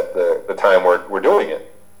circumstances at the time we're doing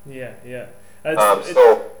it. Yeah. Go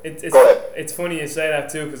ahead. It's funny you say that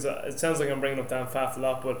too, because it sounds like I'm bringing up Dan Pfaff a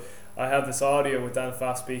lot, but I have this audio with Dan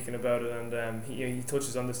Pfaff speaking about it, and he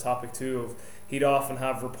touches on this topic too. Of he'd often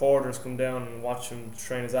have reporters come down and watch him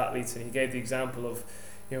train his athletes, and he gave the example of,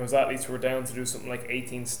 you know, his athletes were down to do something like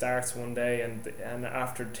 18 starts one day, and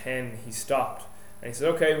after 10 he stopped. And he said,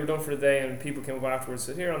 okay, we're done for the day. And people came up afterwards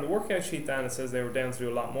and said, here on the workout sheet, Dan, it says they were down to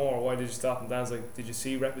do a lot more. Why did you stop? And Dan's like, did you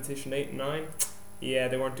see repetition 8 and 9? Yeah,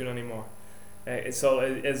 they weren't doing any more. It's all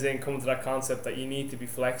as in coming to that concept that you need to be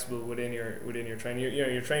flexible within your training.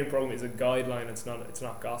 Your training program is a guideline. It's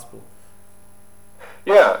not gospel.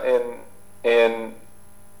 Yeah, and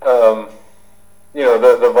you know,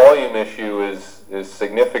 the volume issue is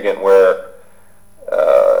significant, where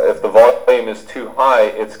if the volume is too high,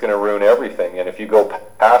 it's going to ruin everything. And if you go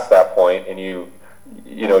past that point and you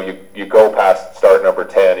go past start number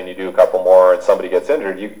 10 and you do a couple more and somebody gets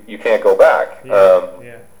injured, you can't go back.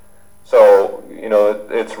 Yeah. So, you know,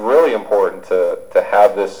 it's really important to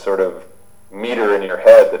have this sort of meter in your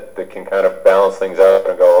head that can kind of balance things out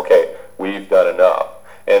and go, okay, we've done enough.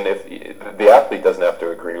 And if the athlete doesn't have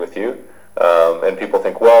to agree with you, And people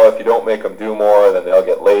think, well, if you don't make them do more, then they'll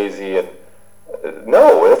get lazy. And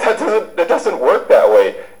no, that doesn't work that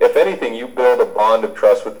way. If anything, you build a bond of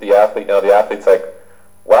trust with the athlete. Now the athlete's like,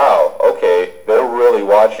 wow, okay, they're really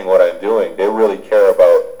watching what I'm doing. They really care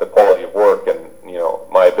about the quality of work and,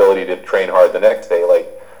 my ability to train hard the next day. Like,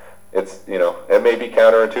 it's, it may be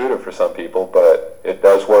counterintuitive for some people, but it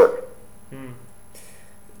does work.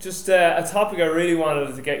 Just a topic I really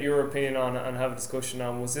wanted to get your opinion on and have a discussion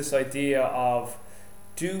on was this idea of,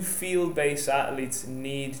 do field-based athletes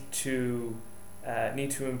need to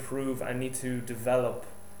improve and need to develop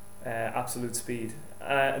absolute speed?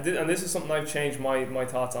 And this is something I've changed my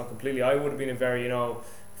thoughts on completely. I would have been a very,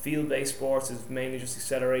 field-based sports is mainly just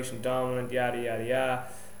acceleration dominant, yada yada yada.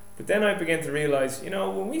 But then I began to realize,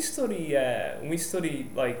 when we study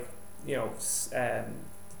like,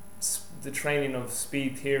 the training of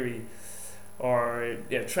speed theory, or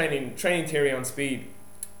training theory on speed,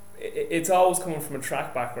 it's always coming from a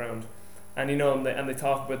track background. And and they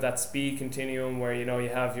talk about that speed continuum where you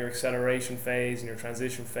have your acceleration phase and your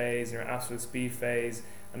transition phase and your absolute speed phase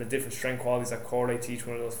and the different strength qualities that correlate to each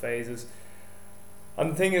one of those phases.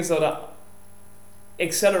 And the thing is, though, that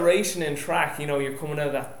acceleration in track, you're coming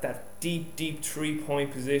out of that deep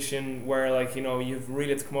 3-point position where, like, you've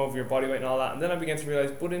really to come over your body weight and all that. And then I began to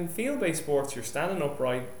realize, but in field-based sports, you're standing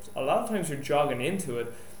upright. A lot of times you're jogging into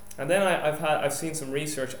it. And then I've seen some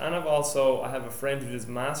research, and I have a friend who does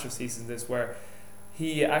master's thesis in this, where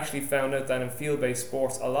he actually found out that in field-based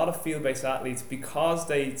sports, a lot of field-based athletes, because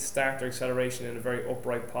they start their acceleration in a very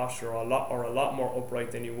upright posture, or a lot more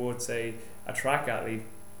upright than you would, say, a track athlete,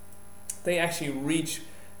 they actually reach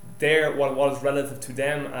their what is relative to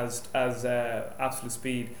them as absolute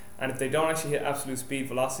speed. And if they don't actually hit absolute speed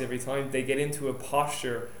velocity every time, they get into a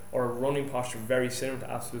posture or a running posture very similar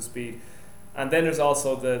to absolute speed. And then there's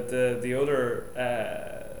also the other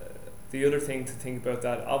thing to think about,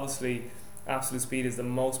 that obviously absolute speed is the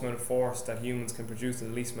most amount of force that humans can produce in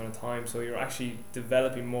the least amount of time. So you're actually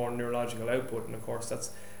developing more neurological output, and of course that's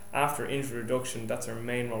after injury reduction. That's our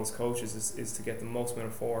main role as coaches, is to get the most amount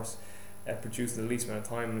of force produced in the least amount of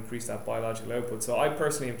time and increase that biological output. So I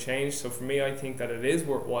personally have changed. So for me, I think that it is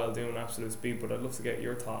worthwhile doing absolute speed, but I'd love to get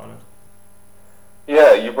your thought on it.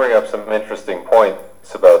 Yeah, you bring up some interesting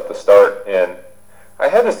points about the start, and I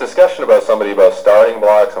had this discussion about somebody about starting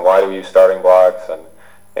blocks and why do we use starting blocks,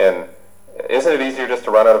 and isn't it easier just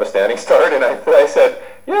to run out of a standing start? And I said,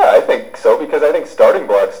 yeah, I think so, because I think starting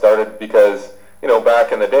blocks started because,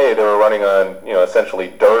 back in the day they were running on, essentially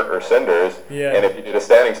dirt or cinders, and if you did a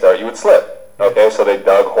standing start, you would slip. Okay, so they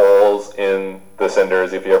dug holes in the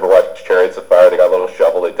cinders. If you ever watched Chariots of Fire, they got a little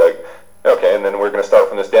shovel, they dug. Okay, and then we're going to start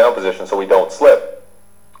from this down position so we don't slip.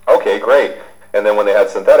 Okay, great. And then when they had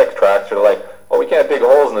synthetic tracks, they're like, well, we can't dig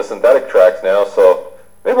holes in the synthetic tracks now, so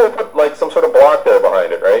maybe we'll put like some sort of block there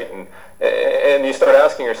behind it, right? And you start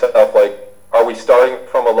asking yourself, like, are we starting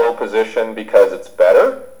from a low position because it's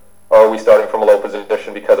better? Or are we starting from a low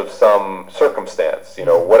position because of some circumstance,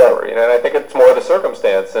 whatever? And I think it's more the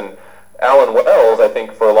circumstance. And Alan Wells, I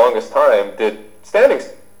think, for the longest time, did standing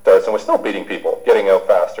starts and was still beating people, getting out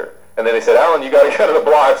faster. And then they said, Alan, you got to get out of the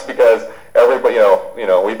blocks because everybody,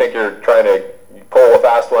 we think you're trying to pull a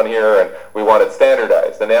fast one here, and we want it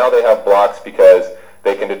standardized. And now they have blocks because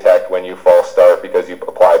they can detect when you false start because you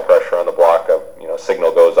apply pressure on the block,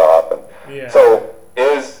 signal goes off. And so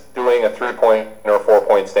is doing a 3-point or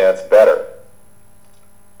 4-point stance better?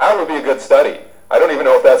 That would be a good study. I don't even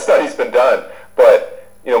know if that study's been done, but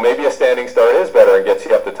maybe a standing start is better and gets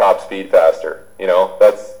you up to top speed faster.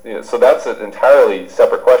 So that's an entirely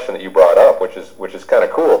separate question that you brought up, which is kind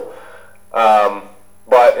of cool.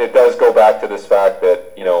 But it does go back to this fact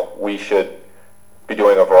that we should be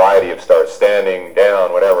doing a variety of starts, standing,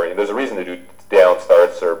 down, whatever. There's a reason to do down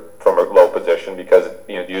starts or from a low position because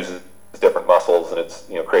it uses different muscles and it's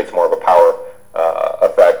creates more of a power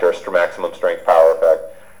effect or maximum strength power effect.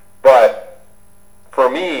 But for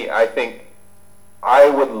me, I think I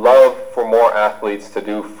would love for more athletes to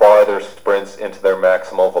do farther sprints into their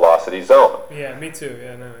maximal velocity zone. Yeah, me too.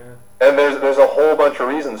 And there's a whole bunch of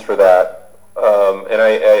reasons for that. And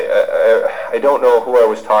I don't know who I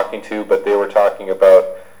was talking to, but they were talking about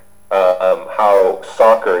how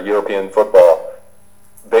soccer, European football,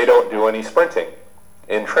 they don't do any sprinting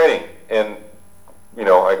in training. And,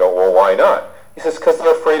 I go, well, why not? He says, because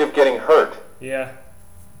they're afraid of getting hurt. Yeah.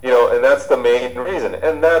 And that's the main reason.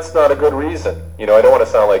 And that's not a good reason. I don't want to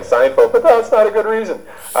sound like Seinfeld, but that's not a good reason.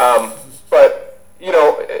 But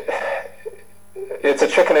it's a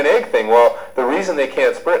chicken and egg thing. Well, the reason they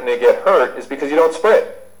can't sprint and they get hurt is because you don't sprint.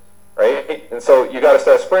 right? And so you got to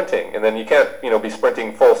start sprinting, and then you can't, be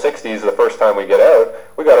sprinting full 60s the first time we get out.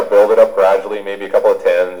 We got to build it up gradually, maybe a couple of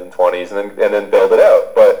 10s and 20s, and then build it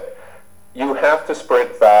out. But you have to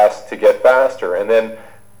sprint fast to get faster. And then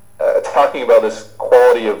talking about this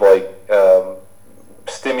quality of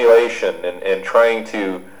stimulation and trying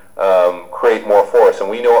to create more force. And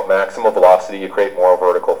we know at maximal velocity you create more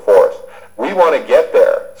vertical force. We want to get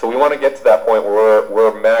there. So we want to get to that point where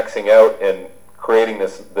we're maxing out and creating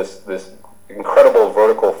this incredible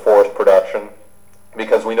vertical force production,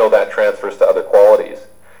 because we know that transfers to other qualities.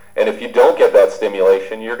 And if you don't get that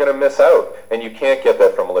stimulation, you're going to miss out, and you can't get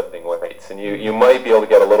that from lifting weights. And you might be able to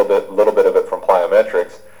get a little bit of it from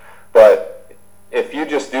plyometrics, but if you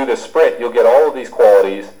just do this sprint, you'll get all of these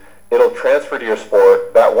qualities. It'll transfer to your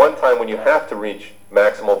sport. That one time when you have to reach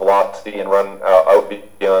maximal velocity and run out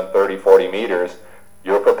beyond 30, 40 meters,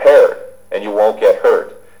 you're prepared and you won't get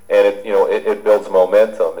hurt. And it builds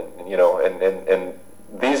momentum, and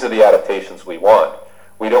these are the adaptations we want.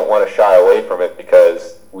 We don't want to shy away from it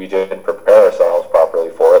because we didn't prepare ourselves properly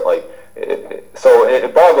for it. So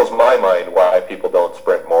it boggles my mind why people don't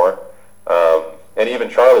sprint more. And even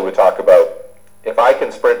Charlie would talk about, if I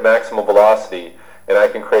can sprint maximal velocity and I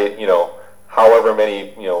can create, however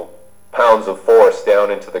many, pounds of force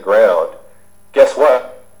down into the ground, guess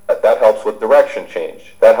what? That helps with direction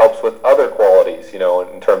change. That helps with other qualities,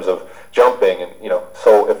 in terms of jumping. And,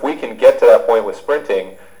 so if we can get to that point with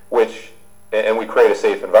sprinting, and we create a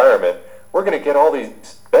safe environment, we're going to get all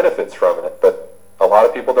these benefits from it. But a lot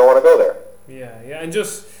of people don't want to go there. Yeah. And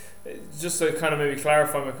just to kind of maybe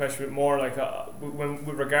clarify my question a bit more, when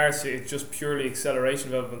with regards to it's just purely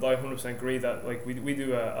acceleration development, I 100% agree that we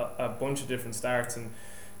do a bunch of different starts, and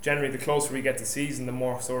generally the closer we get to season, the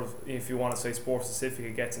more sort of, if you want to say sport specific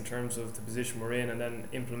it gets in terms of the position we're in, and then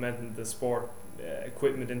implementing the sport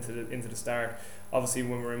equipment into the start. Obviously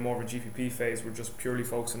when we're in more of a GPP phase, we're just purely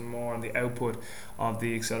focusing more on the output of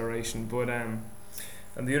the acceleration. But and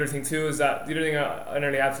the other thing too is that the other thing I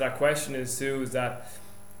nearly add to that question is that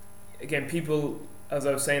again, people, as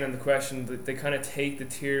I was saying in the question, that they kind of take the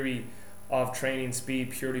theory of training speed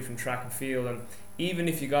purely from track and field, and even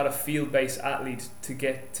if you got a field-based athlete to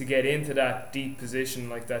get into that deep position,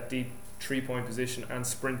 like that deep 3-point position, and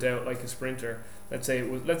sprint out like a sprinter, let's say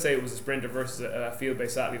it was a sprinter versus a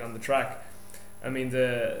field-based athlete on the track. I mean,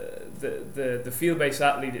 the field-based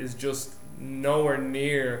athlete is just nowhere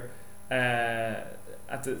near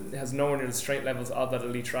has nowhere near the strength levels of that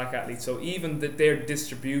elite track athlete. So even their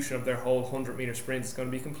distribution of their whole 100-meter sprint is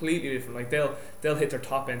going to be completely different. Like they'll hit their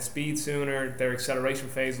top end speed sooner. Their acceleration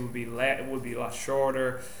phase will be a lot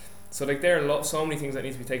shorter. So there are so many things that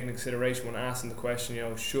need to be taken into consideration when asking the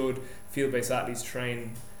question, should field-based athletes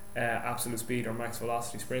train absolute speed or max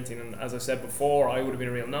velocity sprinting? And as I said before, I would have been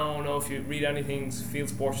a real no. If you read anything, field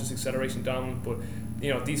sports just acceleration dominant.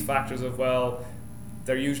 But these factors of, well,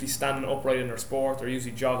 they're usually standing upright in their sport, they're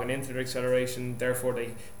usually jogging into their acceleration, therefore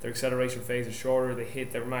their acceleration phase is shorter, they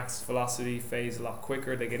hit their max velocity phase a lot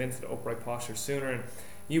quicker, they get into the upright posture sooner. And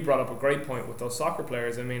you brought up a great point with those soccer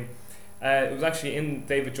players. I mean, it was actually in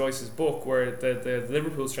David Joyce's book where the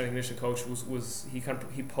Liverpool strength and conditioning coach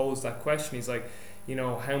he posed that question. He's like,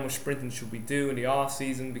 how much sprinting should we do in the off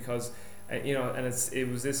season? Because and it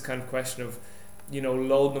was this kind of question of,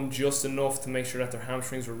 load them just enough to make sure that their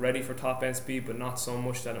hamstrings were ready for top end speed, but not so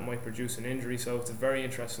much that it might produce an injury. So it's a very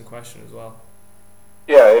interesting question as well.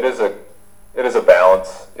 Yeah, it is a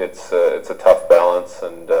balance. It's a tough balance,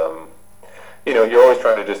 and you're always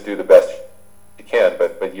trying to just do the best you can,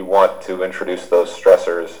 but you want to introduce those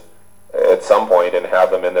stressors at some point and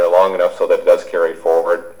have them in there long enough so that it does carry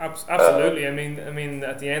forward. Absolutely. I mean,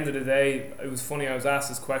 at the end of the day, it was funny. I was asked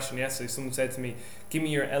this question yesterday. Someone said to me, "Give me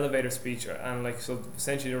your elevator speech," and so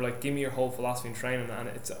essentially they're like, "Give me your whole philosophy in training." And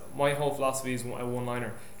it's my whole philosophy is a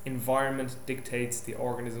one-liner: environment dictates the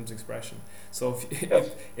organism's expression. So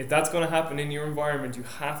if that's going to happen in your environment, you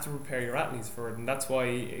have to prepare your athletes for it, and that's why,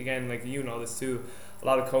 again, this too. A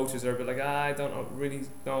lot of coaches are a bit like, I don't really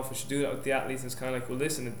know if I should do that with the athletes. And it's kind of like, well,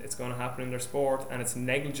 listen, it's going to happen in their sport, and it's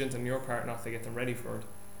negligent on your part not to get them ready for it.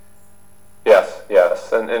 Yes.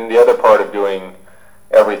 And the other part of doing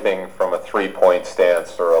everything from a 3-point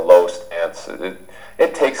stance or a low stance,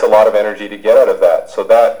 it takes a lot of energy to get out of that. So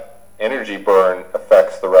that energy burn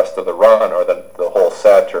affects the rest of the run or the whole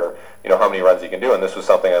set, or how many runs you can do. And this was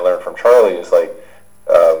something I learned from Charlie, is like,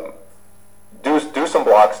 do some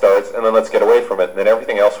block starts, and then let's get away from it. And then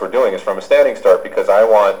everything else we're doing is from a standing start, because I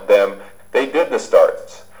want them, they did the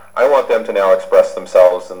starts, I want them to now express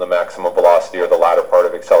themselves in the maximum velocity or the latter part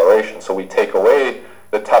of acceleration. So we take away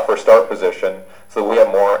the tougher start position so that we have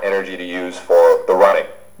more energy to use for the running.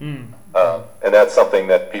 And that's something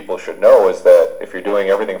that people should know, is that if you're doing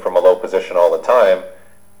everything from a low position all the time,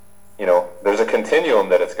 there's a continuum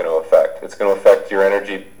that it's going to affect. It's going to affect your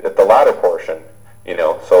energy at the latter portion,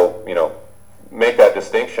 so, make that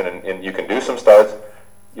distinction, and you can do some starts.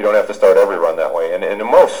 You don't have to start every run that way. And in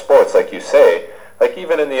most sports, like you say, like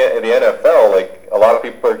even in the NFL, like a lot of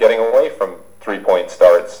people are getting away from 3-point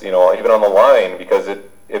starts, even on the line, because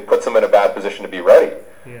it puts them in a bad position to be ready.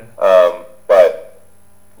 Yeah. But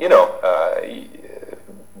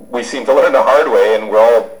we seem to learn the hard way, and we're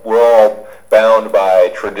all bound by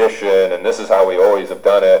tradition, and this is how we always have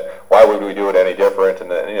done it. Why would we do it any different? And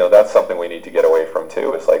then, that's something we need to get away from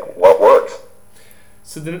too. It's like, what works?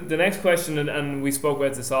 So the next question, and we spoke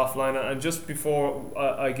about this offline, and just before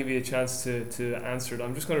I give you a chance to answer it,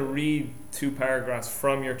 I'm just going to read 2 paragraphs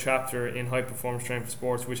from your chapter in High Performance Training for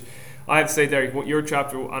Sports, which I have to say, Derek, what your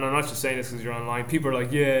chapter, and I'm not just saying this because you're online, people are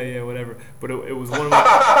like, yeah, whatever, but it was one of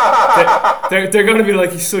my, they're going to be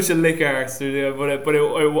like, he's such a lick arse, but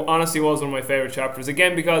it honestly was one of my favourite chapters,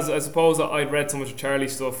 again, because I suppose I'd read so much of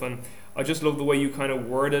Charlie's stuff, and I just love the way you kind of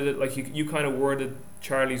worded it, like you kind of worded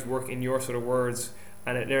Charlie's work in your sort of words,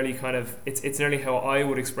 and it nearly kind of it's nearly how I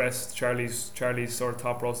would express Charlie's sort of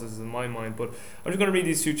thought processes in my mind. But I'm just going to read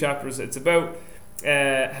these 2 chapters. It's about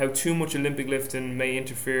how too much Olympic lifting may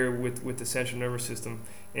interfere with the central nervous system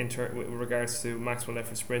with regards to maximal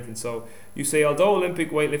effort sprinting. So you say, although Olympic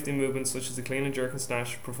weightlifting movements such as the clean and jerk and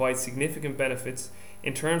snatch provide significant benefits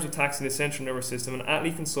in terms of taxing the central nervous system, an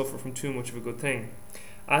athlete can suffer from too much of a good thing.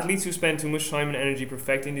 Athletes who spend too much time and energy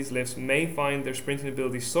perfecting these lifts may find their sprinting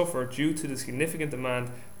abilities suffer due to the significant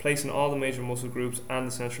demand placed on all the major muscle groups and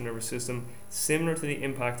the central nervous system, similar to the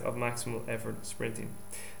impact of maximal effort sprinting.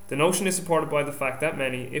 The notion is supported by the fact that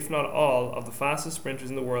many, if not all, of the fastest sprinters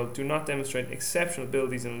in the world do not demonstrate exceptional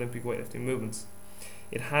abilities in Olympic weightlifting movements.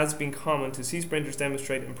 It has been common to see sprinters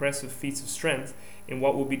demonstrate impressive feats of strength in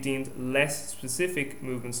what would be deemed less specific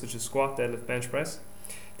movements such as squat, deadlift, bench press.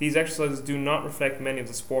 These exercises do not reflect many of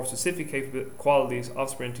the sport-specific qualities of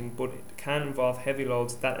sprinting, but it can involve heavy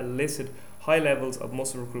loads that elicit high levels of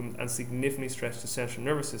muscle recruitment and significantly stretch the central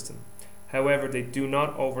nervous system. However, they do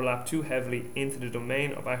not overlap too heavily into the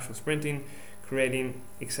domain of actual sprinting, creating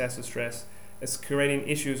excessive stress. It's creating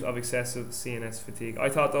issues of excessive CNS fatigue. I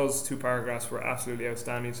thought those 2 paragraphs were absolutely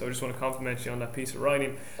outstanding, so I just want to compliment you on that piece of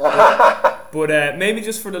writing. But maybe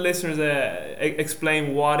just for the listeners,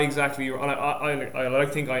 explain what exactly you're. I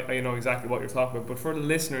think I know exactly what you're talking about, but for the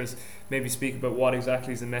listeners, maybe speak about what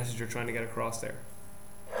exactly is the message you're trying to get across there.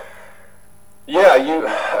 Yeah,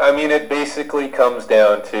 it basically comes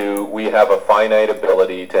down to, we have a finite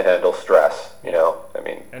ability to handle stress. And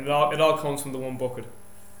it all comes from the one bucket.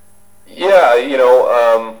 Yeah, you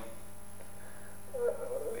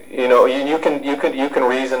can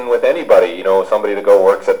reason with anybody. Somebody that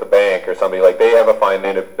works at the bank, or somebody, like, they have a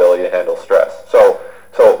finite ability to handle stress. So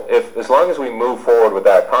if, as long as we move forward with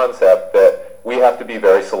that concept, that we have to be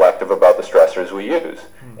very selective about the stressors we use,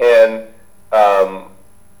 and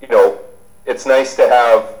it's nice to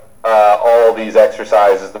have all these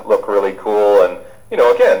exercises that look really cool, and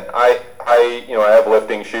again, I have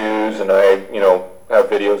lifting shoes, and I have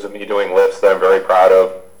videos of me doing lifts that I'm very proud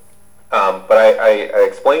of. But I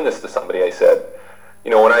explained this to somebody. I said,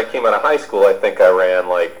 when I came out of high school, I think I ran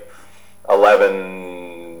like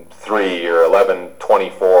 11.3 or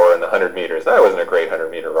 11.24 in the 100 meters. I wasn't a great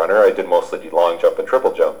 100-meter runner. I did mostly long jump and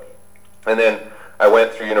triple jump. And then I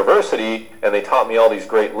went through university, and they taught me all these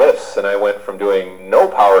great lifts, and I went from doing no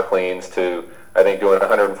power cleans to, I think, doing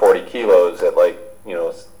 140 kilos at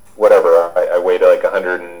whatever, I weighed like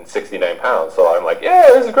 169 pounds. So I'm like,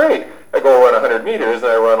 yeah, this is great. I go run 100 meters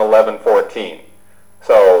and I run 11:14.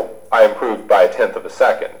 So I improved by 1/10 of a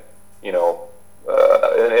second, and all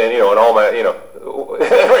my,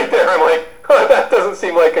 right there, I'm like, that doesn't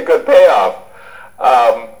seem like a good payoff.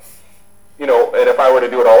 And if I were to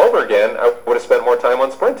do it all over again, I would have spent more time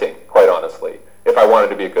on sprinting, quite honestly, if I wanted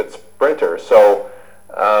to be a good sprinter. So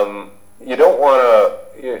you don't want to,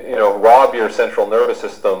 rob your central nervous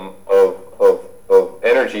system of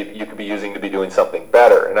energy that you could be using to be doing something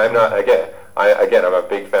better. And I'm not, I'm a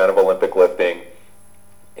big fan of Olympic lifting,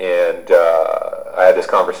 and I had this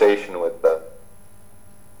conversation with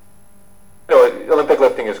Olympic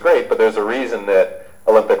lifting is great, but there's a reason that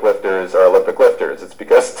Olympic lifters are Olympic lifters. It's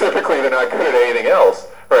because typically they're not good at anything else,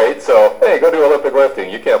 right? So, hey, go do Olympic lifting.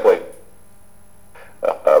 You can't play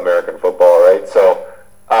American football, right? So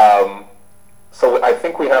I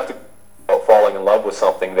think we have to falling in love with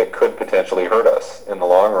something that could potentially hurt us in the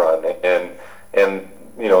long run, and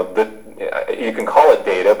you can call it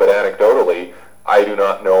data, but anecdotally, I do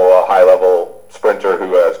not know a high-level sprinter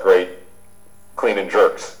who has great clean and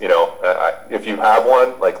jerks.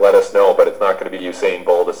 Usain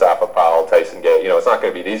Bolt, Asafa Powell, Tyson Gay. It's not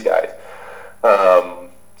going to be these guys.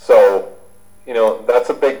 So, that's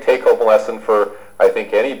a big take-home lesson for, I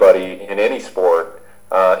think, anybody in any sport.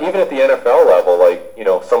 Even at the NFL level, like,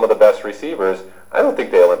 some of the best receivers, I don't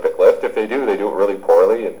think they Olympic lift. If they do it really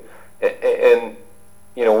poorly. And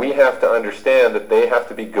we have to understand that they have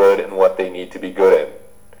to be good in what they need to be good in.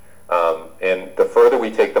 And the further we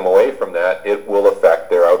take them away from that, it will affect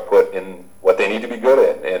their output in what they need to be good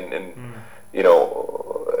in. And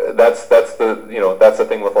that's the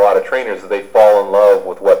thing with a lot of trainers, is they fall in love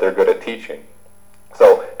with what they're good at teaching.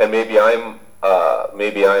 So, and maybe I'm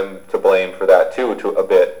to blame for that too, to a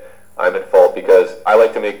bit. I'm at fault because I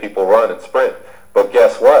like to make people run and sprint. But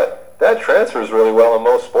guess what? That transfers really well in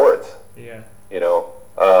most sports. Yeah.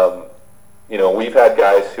 We've had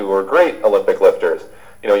guys who are great Olympic lifters.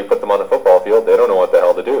 You put them on the football field, they don't know what the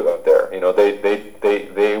hell to do out there.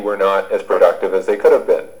 They were not as productive as they could have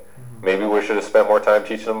been. Mm-hmm. Maybe we should have spent more time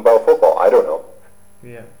teaching them about football. I don't know.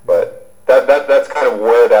 Yeah. But that's kind of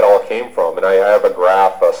where that all came from. And I have a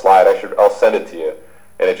graph, a slide. I'll send it to you,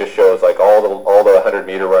 and it just shows like all the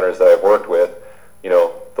 100-meter runners that I've worked with.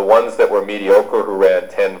 The ones that were mediocre, who ran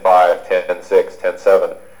 10.5, 10.6,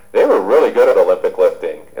 10.7, they were really good at Olympic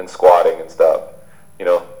lifting and squatting and stuff.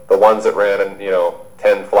 The ones that ran in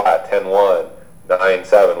 10 flat, 10.1,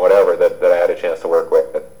 9.7, whatever that I had a chance to work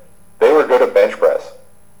with, they were good at bench press.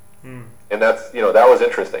 And that's, that was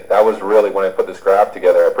interesting. That was really, when I put this graph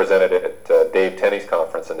together, I presented it at Dave Tenney's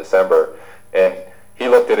conference in December, and he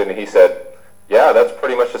looked at it and he said, yeah, that's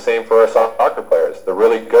pretty much the same for our soccer players. The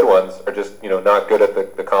really good ones are just, not good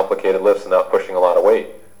at the complicated lifts and not pushing a lot of weight,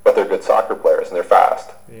 but they're good soccer players and they're fast.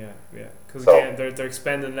 Yeah. Because again, they're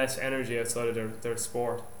expending less energy outside of their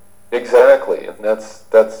sport. Exactly, and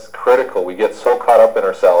that's critical. We get so caught up in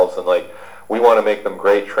ourselves, and like, we want to make them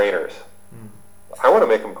great trainers. I want to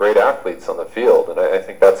make them great athletes on the field, and I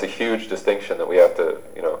think that's a huge distinction that we have to,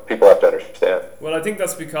 people have to understand. Well, I think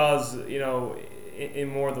that's because, in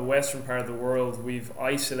more of the western part of the world, we've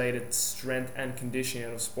isolated strength and conditioning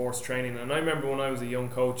out of sports training. And I remember when I was a young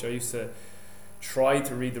coach, I used to try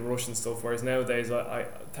to read the Russian stuff, whereas nowadays, I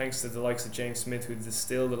thanks to the likes of James Smith, who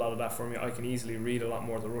distilled a lot of that for me, I can easily read a lot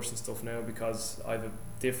more of the Russian stuff now, because I have a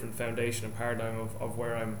different foundation and paradigm of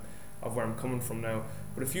where I'm coming from now.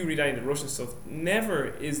 But if you read any of the Russian stuff, never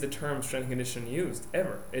is the term strength and conditioning used,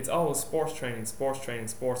 ever. It's always sports training,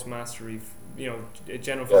 sports mastery,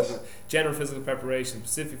 general physical preparation,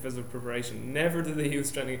 specific physical preparation. Never do they use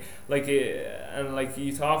strength. And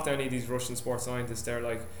you talk to any of these Russian sports scientists, they're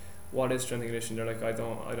like, what is strength and conditioning? They're like, I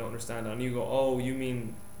don't understand that. And you go, oh, you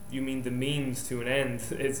mean the means to an end?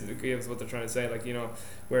 It's what they're trying to say.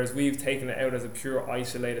 Whereas we've taken it out as a pure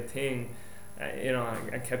isolated thing,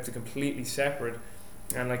 and kept it completely separate.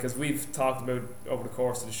 And as we've talked about over the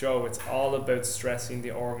course of the show, it's all about stressing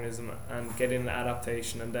the organism and getting an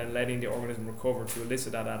adaptation, and then letting the organism recover to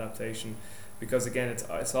elicit that adaptation. Because again, it's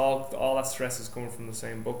all that stress is coming from the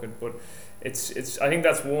same bucket. But it's I think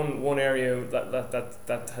that's one area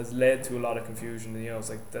that has led to a lot of confusion. It's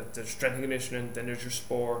like that there's strength and conditioning, then there's your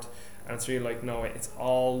sport, and it's really like, no, it's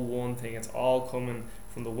all one thing. It's all coming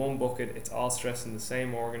from the one bucket. It's all stressing the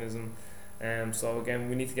same organism. So again,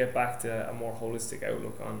 we need to get back to a more holistic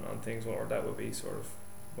outlook on things, or that would be sort of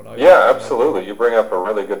what I. Yeah, absolutely. You bring up a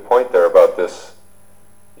really good point there about this.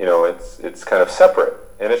 It's kind of separate,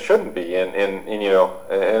 and it shouldn't be. And I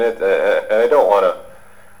don't want to,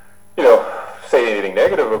 say anything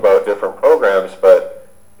negative about different programs, but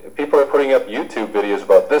people are putting up YouTube videos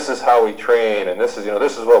about this is how we train, and this is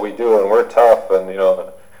what we do, and we're tough, and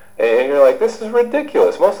and you're like, this is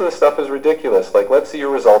ridiculous. Most of this stuff is ridiculous. Like, let's see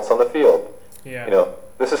your results on the field. Yeah.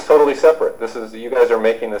 This is totally separate. You guys are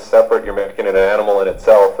making this separate. You're making it an animal in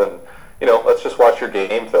itself, and let's just watch your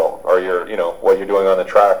game film, or your what you're doing on the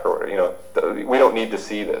track, or we don't need to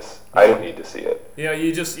see this. I don't need to see it. Yeah,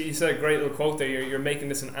 you said a great little quote there. You're making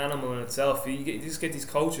this an animal in itself. You just get these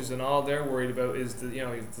coaches, and all they're worried about is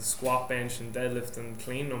the squat, bench, and deadlift and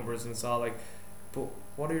clean numbers, and it's all like, but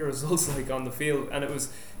what are your results like on the field? And it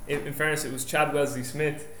was, in fairness, it was Chad Wesley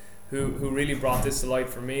Smith who really brought this to light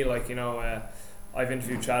for me. I've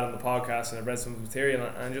interviewed Chad on the podcast, and I've read some of his material,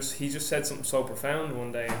 and he just said something so profound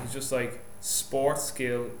one day. He's just like, sports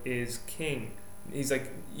skill is king. He's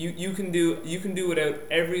like, you can do without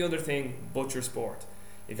every other thing but your sport.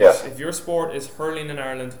 If your sport is hurling in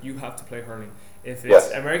Ireland, you have to play hurling. If it's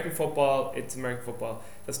American football, it's American football.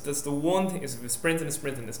 That's the one thing. If it's sprinting, it's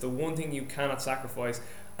sprinting. It's the one thing you cannot sacrifice.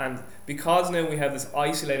 And because now we have this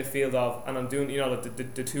isolated field of, and I'm doing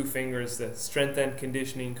the two fingers, the strength and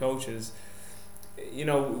conditioning coaches,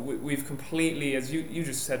 we've completely, as you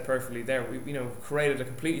just said perfectly there, we created a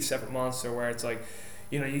completely separate monster where it's like,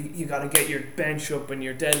 you got to get your bench up and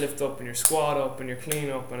your deadlift up and your squat up and your clean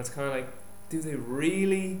up, and it's kind of like, do they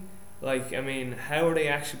really? Like, I mean, how are they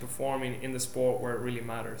actually performing in the sport where it really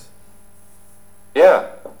matters? Yeah.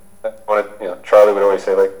 Charlie would always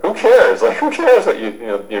say, like, who cares? Like, who cares what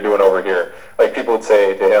you're doing over here? Like, people would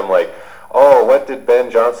say to him, like, oh, what did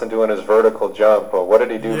Ben Johnson do in his vertical jump? Or what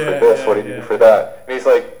did he do for this? What did he do for that? And he's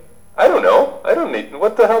like, I don't know. I don't need.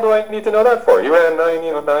 What the hell do I need to know that for? He ran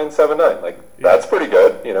 9.79. Like, that's pretty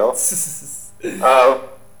good, So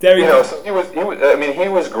he was. I mean, he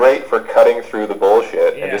was great for cutting through the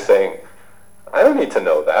bullshit and just saying, I don't need to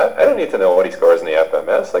know that. I don't need to know what he scores in the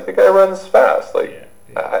FMS. Like, the guy runs fast. Like,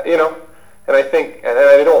 and I think, and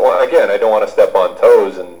I don't want to step on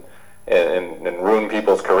toes and ruin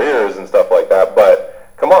people's careers and stuff like that.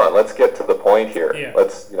 But come on, let's get to the point here. Yeah.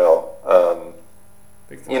 Let's,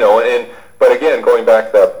 but again, going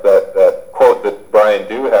back to that quote that Brian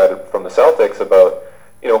Dew had from the Celtics about,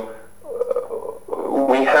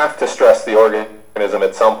 we have to stress the organism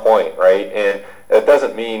at some point, right? And it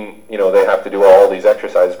doesn't mean, they have to do all these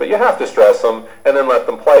exercises, but you have to stress them and then let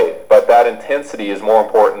them play. But that intensity is more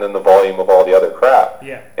important than the volume of all the other crap.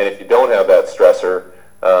 Yeah. And if you don't have that stressor,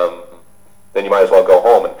 then you might as well go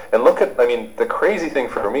home. And look at, the crazy thing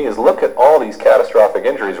for me is look at all these catastrophic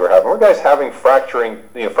injuries we're having. We're guys having fracturing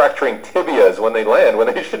tibias when they land,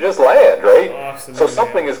 when they should just land, right? Oh, absolutely, so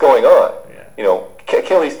something is going on. Yeah.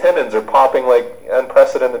 Achilles tendons are popping like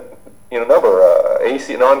unprecedented, number,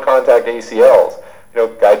 non-contact ACLs.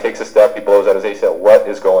 Guy takes a step, he blows out his ACL. What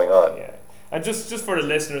is going on? Yeah. And just for the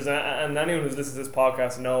listeners, and anyone who's listening to this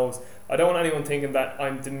podcast knows, I don't want anyone thinking that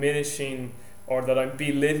I'm diminishing or that I'm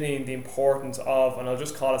belittling the importance of, and I'll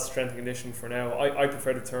just call it strength and conditioning for now. I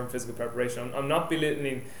prefer the term physical preparation. I'm not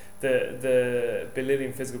belittling the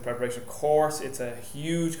belittling physical preparation. Of course, it's a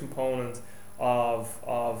huge component of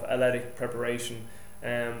athletic preparation.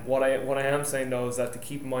 What I am saying though is that to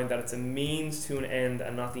keep in mind that it's a means to an end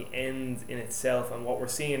and not the end in itself. And what we're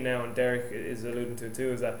seeing now, and Derek is alluding to it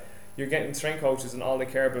too, is that you're getting strength coaches and all they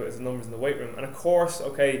care about is the numbers in the weight room. And of course,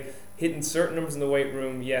 hitting certain numbers in the weight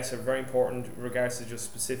room, yes, are very important in regards to just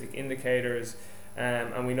specific indicators.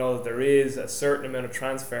 And we know that there is a certain amount of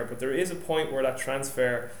transfer, but there is a point where that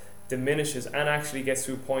transfer diminishes and actually gets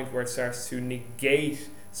to a point where it starts to negate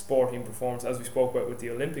sporting performance, as we spoke about with the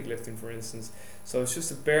Olympic lifting, for instance. So it's just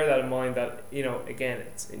to bear that in mind that, again,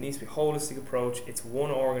 it needs to be a holistic approach. It's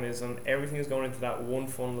one organism. Everything is going into that one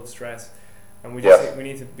funnel of stress. And we just think we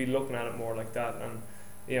need to be looking at it more like that. And,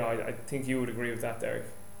 I think you would agree with that, Derek.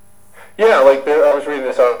 Yeah, I was reading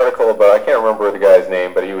this article about, I can't remember the guy's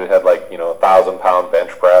name, but he had 1,000-pound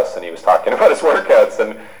bench press, and he was talking about his workouts,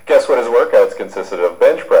 and guess what his workouts consisted of?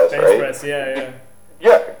 Bench press, right? Bench press, yeah.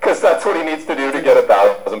 Yeah, because that's what he needs to do to get a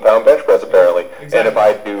 1,000-pound bench press, apparently. Exactly. And if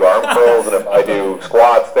I do arm curls and if I do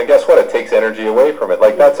squats, then guess what? It takes energy away from it.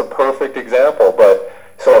 That's a perfect example. But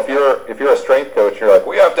so if you're a strength coach, you're like,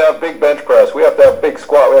 we have to have big bench press, we have to have big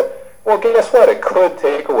squat. Well, guess what? It could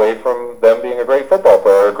take away from them being a great football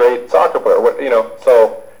player or a great soccer player.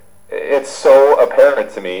 So it's so apparent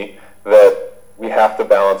to me that we have to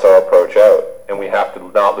balance our approach out, and we have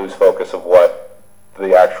to not lose focus of what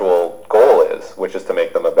the actual goal is, which is to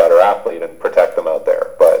make them a better athlete and protect them out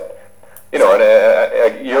there. But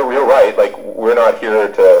you're right. We're not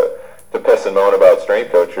here to piss and moan about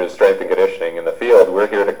strength coaches, strength and conditioning in the field. We're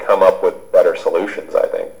here to come up with better solutions, I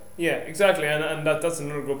think. Yeah, exactly, and that's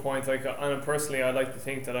another good point. And personally, I like to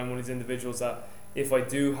think that I'm one of these individuals that if I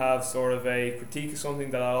do have sort of a critique of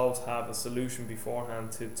something, that I always have a solution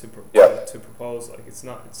beforehand to propose. It's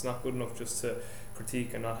not good enough just to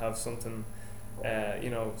critique and not have something.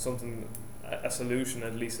 A solution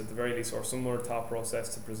at the very least, or some other thought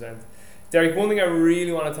process to present. Derek, one thing I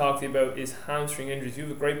really want to talk to you about is hamstring injuries. You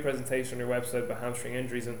have a great presentation on your website about hamstring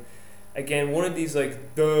injuries, and again, one of these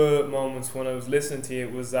the moments when I was listening to you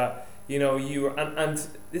was that you were, and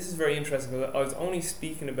this is very interesting because I was only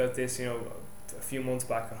speaking about this a few months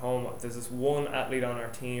back at home. There's this one athlete on our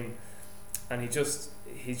team, and he just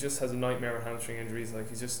has a nightmare with hamstring injuries.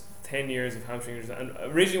 He's just 10 years of hamstring injuries, and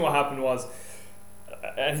originally what happened was.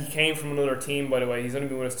 And he came from another team, by the way. He's only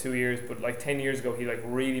been with us 2 years, but 10 years ago he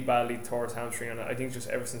really badly tore his hamstring, and I think just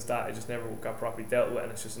ever since that it just never got properly dealt with,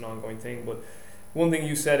 and it's just an ongoing thing. But one thing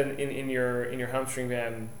you said in your hamstring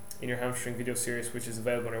video series, which is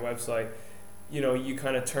available on our website, you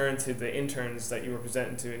kind of turned to the interns that you were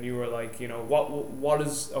presenting to, and you were like, what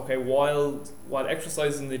is okay? While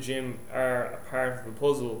exercises in the gym are a part of the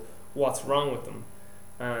puzzle, what's wrong with them?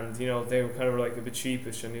 And they were kind of a bit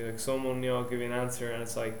sheepish, and someone give you an answer, and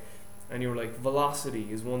it's and you were like,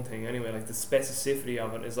 velocity is one thing anyway, like the specificity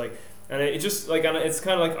of it is like, and it just like, and it's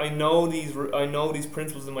kind of like I know these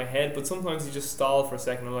principles in my head, but sometimes you just stall for a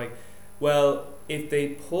second. I'm like, well, if they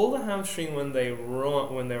pull the hamstring when they're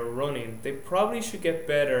running, they probably should get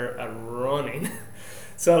better at running.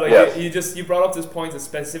 So like Yes. you brought up this point of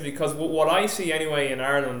specificity, because what I see anyway in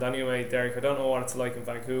Ireland anyway, Derek, I don't know what it's like in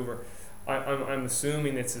Vancouver. I'm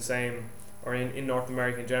assuming it's the same, or in North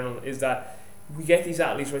America in general, is that we get these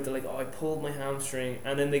athletes, right, they're like, oh, I pulled my hamstring,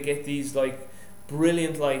 and then they get these like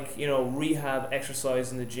brilliant, like, you know, rehab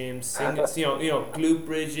exercise in the gym, glute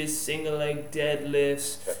bridges, single leg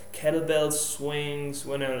deadlifts, kettlebell swings.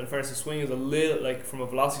 When for instance, swing is a little, like, from a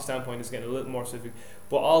velocity standpoint, it's getting a little more specific,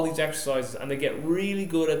 but all these exercises, and they get really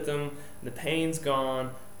good at them, and the pain's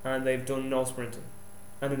gone, and they've done no sprinting.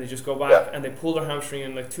 And then they just go back and they pull their hamstring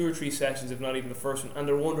in like 2 or 3 sessions, if not even the first one, and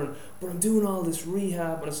they're wondering, but I'm doing all this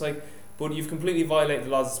rehab, and it's like, but you've completely violated the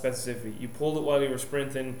laws of specificity. You pulled it while you were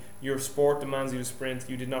sprinting. Your sport demands you to sprint.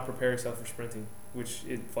 You did not prepare yourself for sprinting, which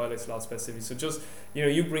it violates the law of specificity. So just, you know,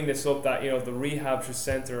 you bring this up that, you know, the rehab should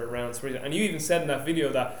center around sprinting, and you even said in that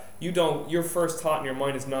video that your first thought in your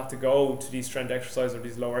mind is not to go to these strength exercises or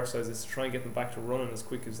these lower exercises, to try and get them back to running as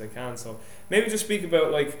quick as they can. So maybe just speak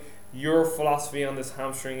about like your philosophy on this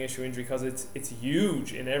hamstring issue injury, because it's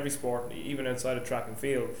huge in every sport, even outside of track and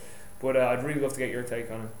field. But I'd really love to get your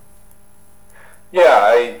take on it.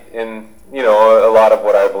 Yeah, you know, a lot of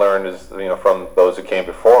what I've learned is, you know, from those who came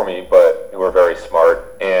before me, but who were very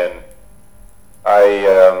smart. And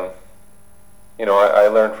you know, I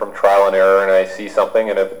learned from trial and error, and I see something,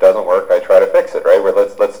 and if it doesn't work, I try to fix it, right? Where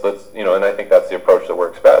let's, you know, and I think that's the approach that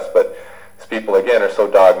works best. But people, again, are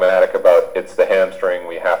so dogmatic about it's the hamstring,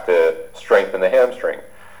 we have to strengthen the hamstring.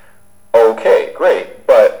 Okay, great,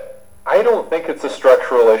 but I don't think it's a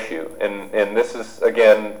structural issue. And this is,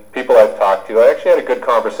 again, people I've talked to. I actually had a good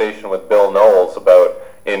conversation with Bill Knowles about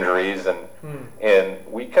injuries, and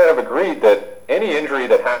we kind of agreed that any injury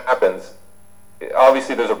that happens,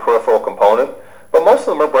 obviously there's a peripheral component, but most of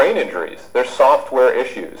them are brain injuries. They're software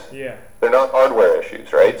issues. Yeah. They're not hardware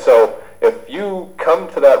issues, right? So if you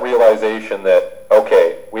come to that realization that,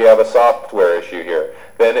 okay, we have a software issue here,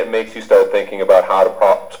 then it makes you start thinking about how to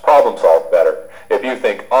problem solve better. If you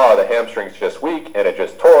think, the hamstring's just weak and it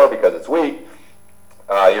just tore because it's weak,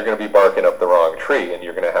 you're going to be barking up the wrong tree, and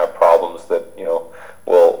you're going to have problems that, you know,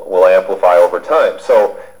 will amplify over time.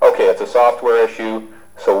 So, okay, it's a software issue,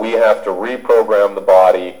 so we have to reprogram the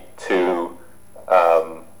body to,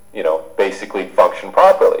 you know, basically function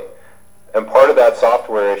properly. And part of that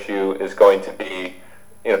software issue is going to be,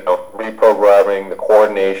 you know, reprogramming the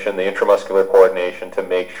coordination, the intramuscular coordination, to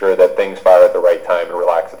make sure that things fire at the right time and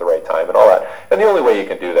relax at the right time and all that. And the only way you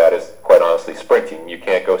can do that is, quite honestly, sprinting. You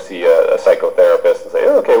can't go see a psychotherapist and say,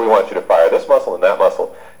 okay, we want you to fire this muscle and that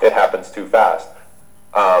muscle. It happens too fast.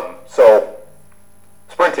 So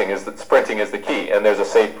sprinting is the key, and there's a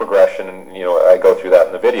safe progression, and, you know, I go through that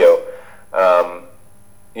in the video.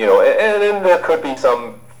 You know, and then there could be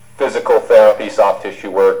some physical therapy, soft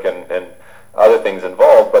tissue work, and other things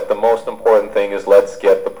involved, but the most important thing is let's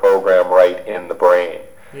get the program right in the brain.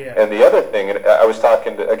 Yeah. And the other thing, and I was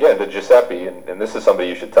talking to Giuseppe, and this is somebody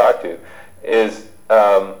you should talk to, is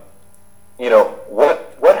you know,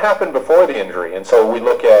 what happened before the injury? And so we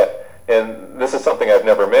look at, and this is something I've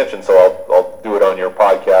never mentioned, so I'll do it on your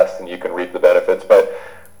podcast and you can reap the benefits, but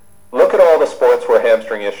look at all the sports where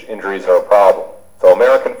hamstring injuries are a problem. So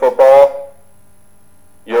American football,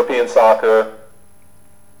 European soccer,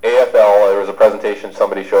 AFL, there was a presentation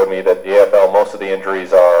somebody showed me that the AFL, most of the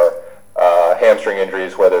injuries are hamstring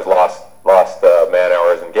injuries where there's lost man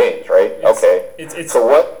hours in games, right?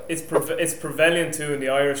 It's prevalent too in the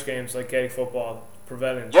Irish games, like Gaelic football.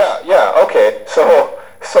 Prevalent. Yeah, okay. So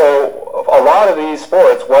a lot of these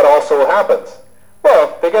sports, what also happens?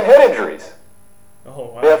 Well, they get head injuries.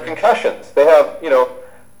 Oh, wow. They have concussions. They have, you know,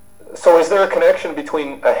 so is there a connection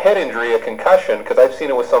between a head injury, a concussion, because I've seen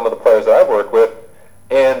it with some of the players that I've worked with,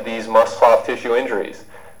 and these soft tissue injuries?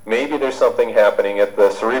 Maybe there's something happening at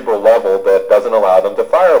the cerebral level that doesn't allow them to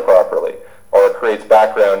fire properly, or it creates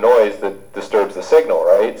background noise that disturbs the signal,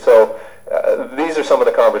 right? So these are some of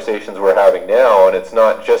the conversations we're having now, and it's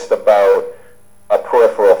not just about a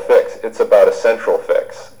peripheral fix, it's about a central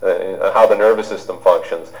fix, how the nervous system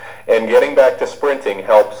functions. And getting back to sprinting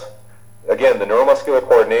helps, again, the neuromuscular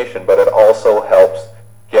coordination, but it also helps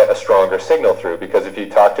get a stronger signal through, because if you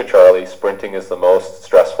talk to Charlie, sprinting is the most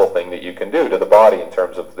stressful thing that you can do to the body in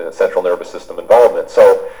terms of the central nervous system involvement.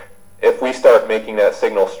 So if we start making that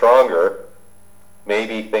signal stronger,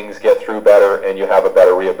 maybe things get through better and you have a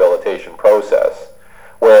better rehabilitation process.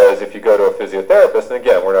 Whereas if you go to a physiotherapist, and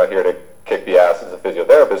again, we're not here to kick the ass as a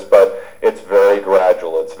physiotherapist, but it's very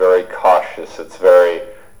gradual, it's very cautious, it's very,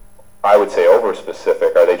 I would say, over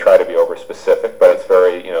specific, or they try to be over specific, but it's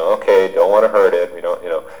very, okay, don't want to hurt it,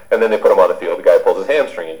 and then they put him on the field, the guy pulls his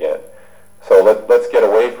hamstring again. So let's get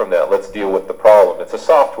away from that. Let's deal with the problem. It's a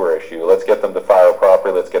software issue. Let's get them to fire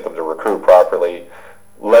properly. Let's get them to recruit properly.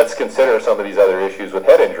 Let's consider some of these other issues with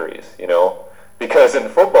head injuries, because in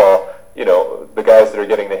football, the guys that are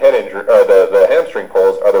getting the head injury or the hamstring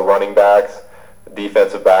pulls are the running backs,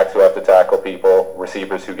 defensive backs who have to tackle people,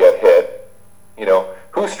 receivers who get hit.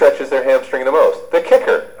 Who stretches their hamstring the most? The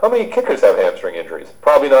kicker. How many kickers have hamstring injuries?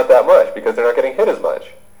 Probably not that much because they're not getting hit as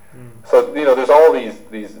much. So there's all these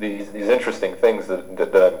interesting things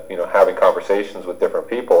that I'm having conversations with different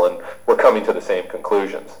people, and we're coming to the same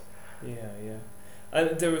conclusions. Yeah.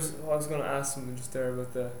 And I was going to ask something just there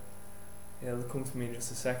about it'll come to me in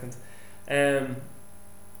just a second. I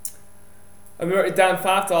mean, Dan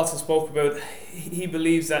Pfaff also spoke about he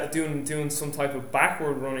believes that doing some type of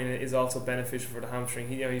backward running is also beneficial for the hamstring.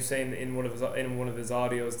 He's saying in one of his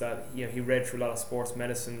audios that he read through a lot of sports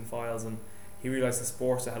medicine files, and he realised the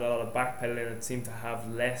sports that had a lot of backpedaling it seemed to have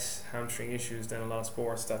less hamstring issues than a lot of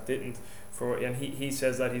sports that didn't. And he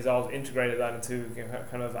says that he's always integrated that into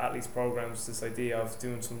kind of athletes programs, this idea of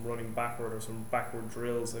doing some running backward or some backward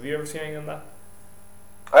drills. Have you ever seen anything on that?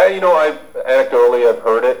 Anecdotally I've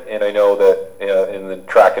heard it, and I know that in the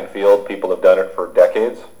track and field people have done it for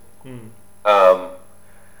decades. And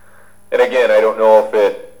again, I don't know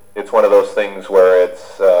if it's one of those things where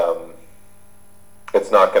it's not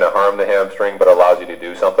going to harm the hamstring, but allows you to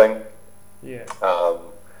do something. Yeah.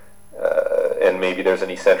 And maybe there's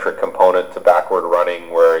an eccentric component to backward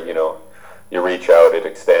running where you reach out, it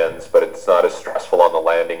extends, but it's not as stressful on the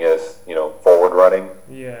landing as forward running.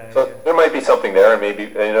 Yeah. So there might be something there, and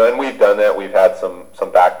maybe and we've done that. We've had some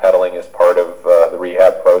backpedaling as part of the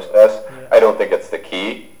rehab process. Yeah. I don't think it's the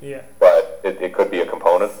key. Yeah. But it could be a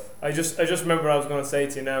component. I just remember what I was going to say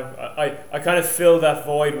to you now. I kind of filled that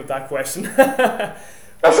void with that question.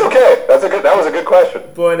 That's okay. That was a good question.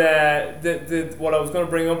 But what I was going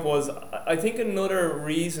to bring up was I think another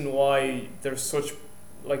reason why there's such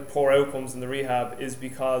poor outcomes in the rehab is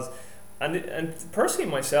because, and personally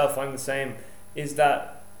myself, I'm the same, is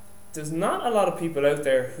that there's not a lot of people out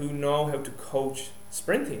there who know how to coach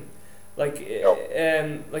sprinting.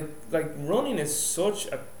 Running is such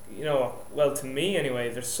a well, to me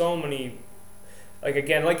anyway, there's so many.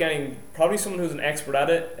 Probably someone who's an expert at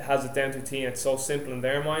it has it down to a T, and it's so simple in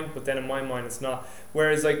their mind, but then in my mind it's not.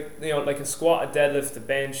 Whereas a squat, a deadlift, a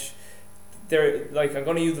bench, they're I'm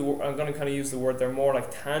going to kind of use the word, they're more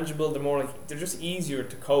tangible, they're just easier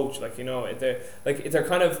to coach, they're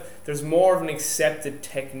kind of, there's more of an accepted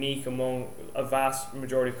technique among a vast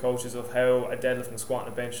majority of coaches of how a deadlift and a squat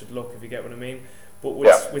and a bench should look, if you get what I mean. But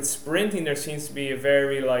with sprinting, there seems to be a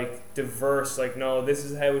very diverse, no, this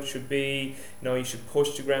is how it should be. No, you should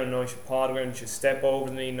push the ground. No, you should paw the ground. You should step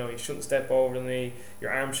over the knee. No, you shouldn't step over the knee.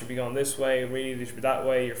 Your arms should be going this way. Really, they should be that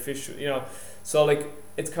way. Your fish should, So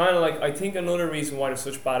it's kind of I think another reason why there's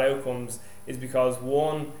such bad outcomes is because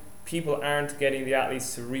one, people aren't getting the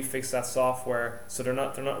athletes to refix that software, so they're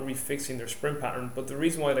not refixing their sprint pattern. But the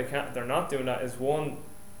reason why they're not doing that is one,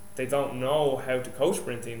 they don't know how to coach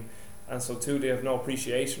sprinting. And so two, they have no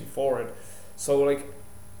appreciation for it. So I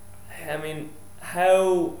mean,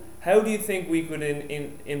 how do you think we could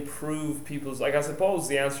improve people's, I suppose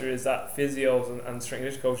the answer is that physios and strength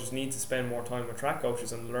and conditioning coaches need to spend more time with track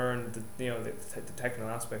coaches and learn the technical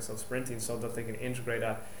aspects of sprinting so that they can integrate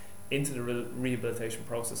that into the rehabilitation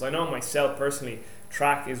process. I know myself personally,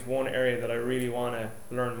 track is one area that I really want to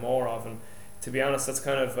learn more of, and to be honest, that's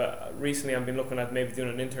kind of recently I've been looking at maybe doing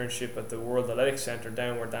an internship at the World Athletics Centre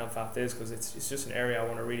down where Dan Pfaff is, because it's just an area I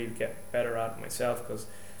want to really get better at myself, because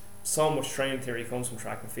so much training theory comes from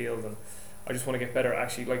track and field, and I just want to get better at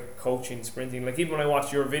actually coaching sprinting. Even when I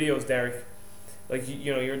watch your videos, Derek,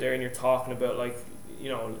 you're there and you're talking about look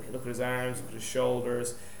at his arms, look at his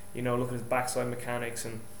shoulders, look at his backside mechanics,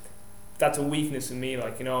 and that's a weakness in me. Me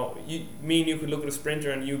and you could look at a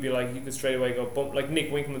sprinter and you'd be you could straight away go bum,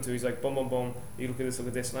 Nick Winkelman too. He's bum bum bum. You look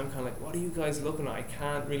at this, and I'm kind of what are you guys looking at? I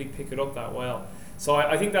can't really pick it up that well. So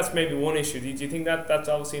I think that's maybe one issue. Do you think that's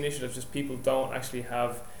obviously an issue that just people don't actually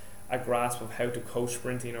have a grasp of how to coach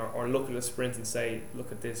sprinting, or look at a sprint and say,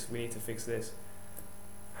 look at this, we need to fix this?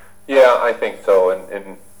 Yeah, I think so,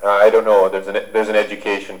 and I don't know. There's an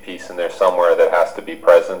education piece in there somewhere that has to be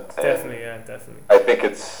present. Definitely, yeah, definitely. I think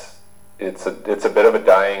it's a bit of a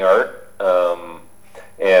dying art,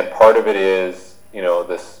 and part of it is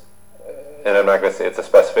this and I'm not going to say it's a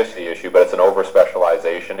specificity issue, but it's an over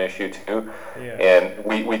specialization issue too. Yeah.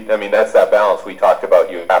 And I mean, that's that balance we talked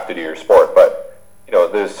about. You have to do your sport, but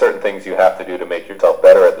there's certain things you have to do to make yourself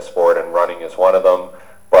better at the sport, and running is one of them.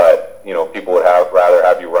 But people would rather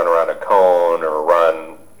have you run around a cone or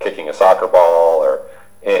run kicking a soccer ball,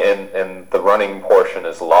 and the running portion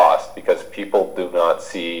is lost because people do not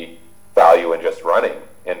see value in just running.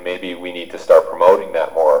 And maybe we need to start promoting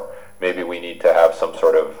that more. Maybe we need to have some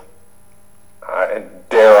sort of,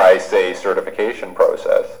 dare I say, certification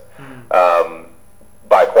process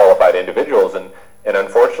by qualified individuals. And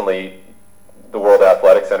unfortunately, the World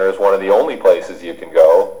Athletic Center is one of the only places you can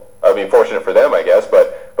go. I mean, fortunate for them, I guess,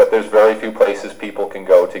 but there's very few places people can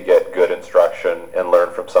go to get good instruction and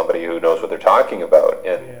learn from somebody who knows what they're talking about.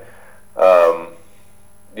 And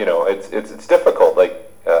it's difficult.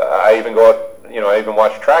 Like I even go out. I even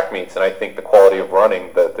watch track meets, and I think the quality of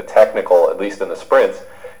running, the technical, at least in the sprints,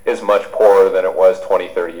 is much poorer than it was 20,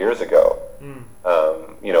 30 years ago.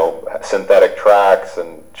 Synthetic tracks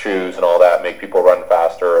and shoes and all that make people run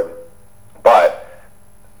faster. But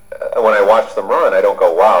when I watch them run, I don't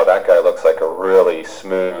go, wow, that guy looks like a really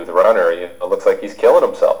smooth runner. It looks like he's killing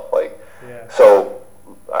himself. So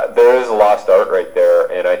there is a lost art right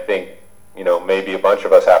there, and I think maybe a bunch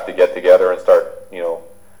of us have to get together and start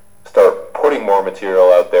putting more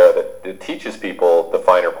material out there that teaches people the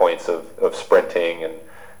finer points of sprinting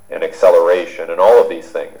and acceleration and all of these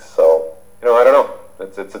things. So I don't know.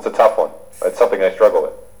 It's a tough one. It's something I struggle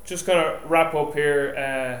with. Just gonna wrap up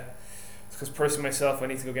here. Because personally myself, I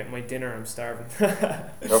need to go get my dinner. I'm starving.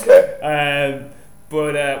 Okay.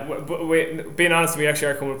 But wait, being honest, we actually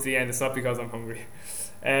are coming up to the end. It's not because I'm hungry.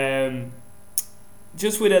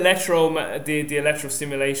 Just with the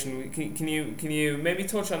electrostimulation, can you maybe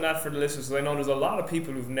touch on that for the listeners? Because I know there's a lot of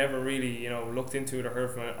people who've never really looked into it or heard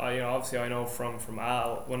from it. Obviously I know from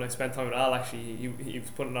Al, when I spent time with Al, actually he was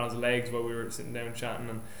putting it on his legs while we were sitting down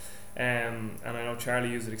chatting, and I know Charlie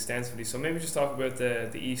used it extensively. So maybe just talk about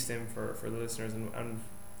the e-stim for the listeners and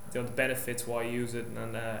the benefits, why you use it,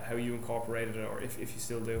 and how you incorporated it, or if you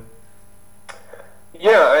still do.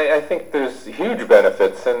 Yeah, I think there's huge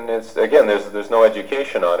benefits, and there's no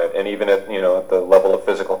education on it, and even at the level of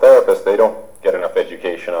physical therapists, they don't get enough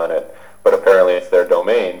education on it. But apparently, it's their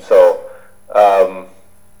domain. So,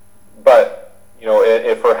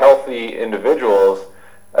 for healthy individuals,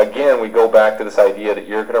 again, we go back to this idea that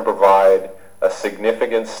you're going to provide a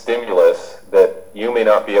significant stimulus that you may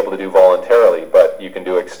not be able to do voluntarily, but you can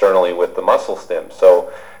do externally with the muscle stim.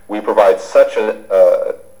 So, we provide such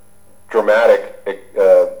a dramatic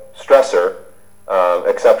stressor,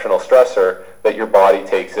 exceptional stressor, that your body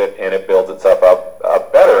takes it and it builds itself up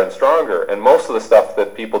better and stronger. And most of the stuff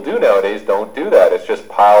that people do nowadays don't do that. It's just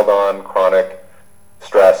piled on chronic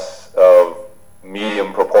stress of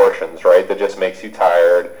medium proportions, right? That just makes you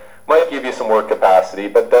tired, might give you some work capacity,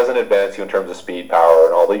 but doesn't advance you in terms of speed, power,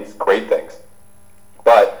 and all these great things.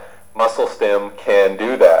 But muscle stim can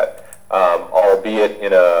do that. Albeit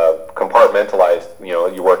in a compartmentalized,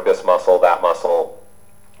 you work this muscle, that muscle,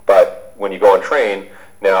 but when you go and train,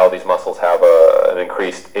 now these muscles have an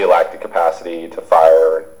increased alactic capacity to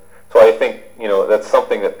fire. So I think, that's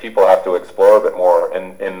something that people have to explore a bit more.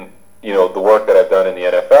 And the work that I've done in the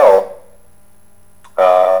NFL,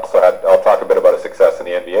 I'll talk a bit about a success in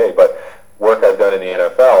the NBA, but work I've done in the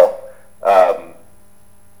NFL,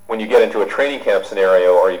 when you get into a training camp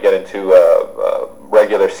scenario or you get into a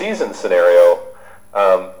regular season scenario,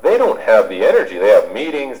 they don't have the energy. They have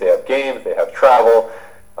meetings, they have games, they have travel,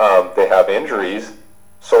 they have injuries,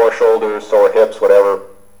 sore shoulders, sore hips, whatever.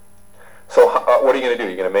 So what are you going to do?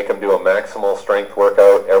 You're going to make them do a maximal strength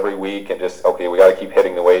workout every week and just, okay, we got to keep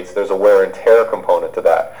hitting the weights. There's a wear and tear component to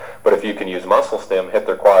that. But if you can use muscle stim, hit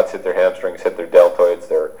their quads, hit their hamstrings, hit their deltoids,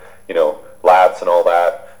 their lats and all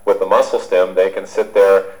that, with the muscle stim, they can sit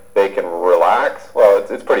there, they can relax. Well,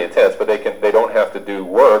 it's pretty intense, but they don't have to do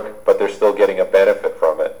work, but they're still getting a benefit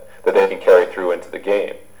from it that they can carry through into the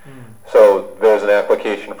game. So there's an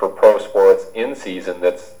application for pro sports in season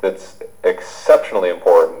that's exceptionally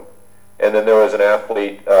important. And then there was an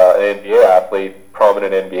athlete, an NBA athlete,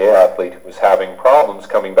 prominent NBA athlete, who was having problems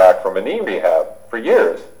coming back from a knee rehab for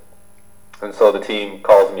years. And so the team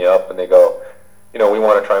calls me up and they go, we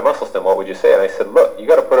want to try muscle stim. What would you say? And I said, look, you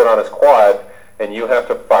got to put it on his quad, and you have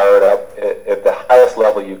to fire it up at the highest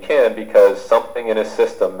level you can, because something in his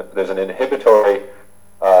system, there's an inhibitory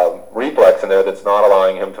reflex in there that's not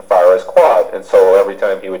allowing him to fire his quad. And so every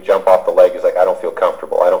time he would jump off the leg, he's like, I don't feel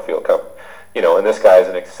comfortable. And this guy is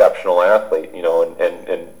an exceptional athlete,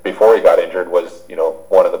 and before he got injured was,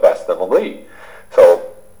 one of the best in the league.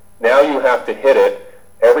 So now you have to hit it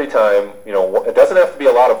every time, it doesn't have to be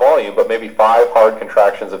a lot of volume, but maybe 5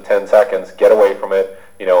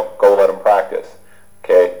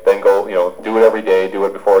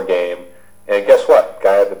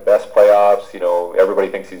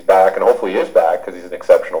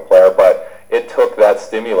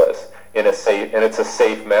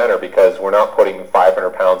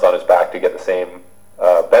 500 pounds on his back to get the same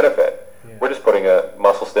benefit. Yeah. We're just putting a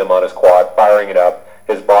muscle stim on his quad, firing it up.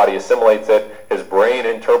 His body assimilates it. His brain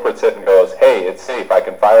interprets it and goes, hey, it's safe. I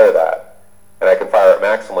can fire that. And I can fire it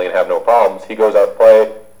maximally and have no problems. He goes out to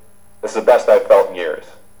play. This is the best I've felt in years.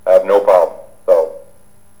 I have no problem. So.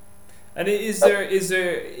 And is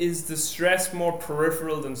the stress more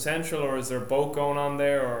peripheral than central, or is there both going on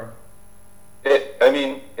there, or?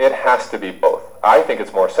 It has to be both. I think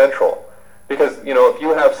it's more central because, if you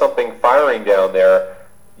have something firing down there,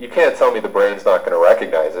 you can't tell me the brain's not going to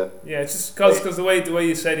recognize it. Yeah, it's just because the way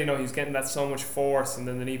you said, he's getting that so much force, and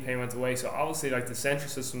then the knee pain went away. So obviously, like the central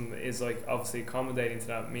system is like obviously accommodating to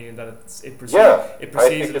that, meaning that it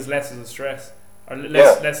perceives it as less of a stress or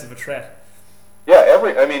less of a threat. Yeah,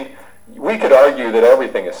 we could argue that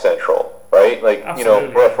everything is central, right? Like,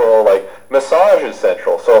 Absolutely. Peripheral, like massage is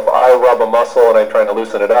central. So if I rub a muscle and I'm trying to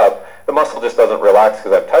loosen it up, the muscle just doesn't relax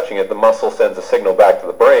because I'm touching it. The muscle sends a signal back to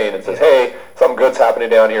the brain and says, hey, something good's happening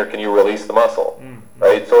down here. Can you release the muscle?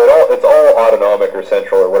 Right? So it's all autonomic or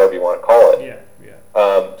central or whatever you want to call it. Yeah.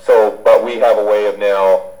 But we have a way of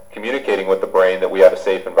now communicating with the brain that we have a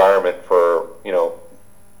safe environment for,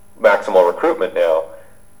 maximal recruitment now.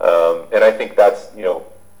 And I think that's,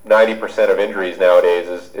 90% of injuries nowadays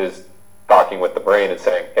is talking with the brain and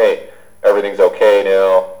saying, hey, everything's okay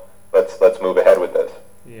now. Let's move ahead with this.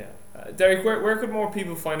 Yeah. Derek, where could more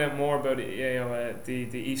people find out more about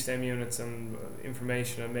the ESTEM units and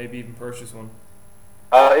information, and maybe even purchase one?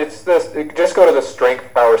 Just go to the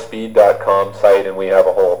strengthpowerspeed.com site, and we have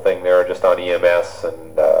a whole thing there just on EMS,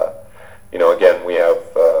 and again, we have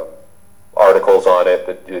articles on it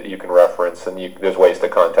that you can reference, and there's ways to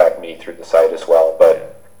contact me through the site as well.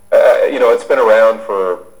 But it's been around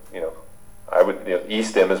for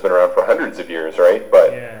ESTEM has been around for hundreds of years, right?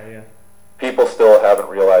 But people still haven't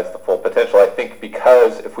realized the full potential. I think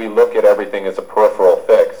because if we look at everything as a peripheral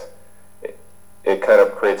fix, it kind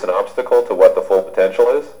of creates an obstacle to what the full potential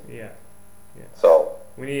is. Yeah. So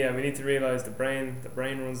we need to realize the brain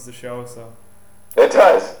runs the show. So it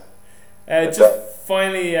does.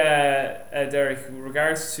 Finally, Derek, in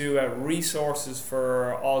regards to resources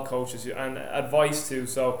for all coaches and advice too.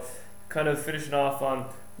 So, kind of finishing off on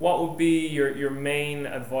what would be your main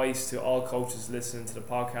advice to all coaches listening to the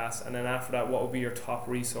podcast, and then after that, what would be your top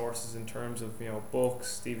resources in terms of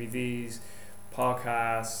books, DVDs,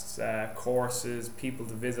 podcasts, courses, people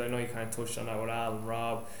to visit. I know you kind of touched on that with Al and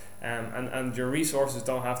Rob. And your resources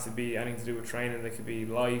don't have to be anything to do with training. They could be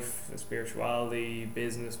life, spirituality,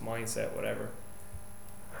 business, mindset, whatever.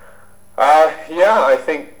 I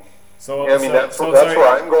think. That's where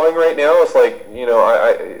I'm going right now. It's like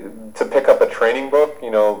I to pick up a training book.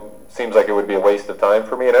 Seems like it would be a waste of time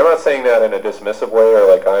for me. And I'm not saying that in a dismissive way or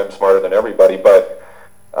like I'm smarter than everybody, but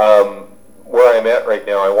where I'm at right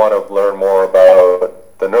now, I want to learn more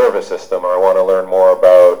about the nervous system, or I want to learn more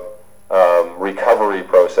about recovery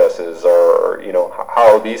processes, or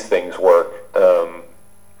how these things work,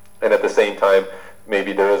 and at the same time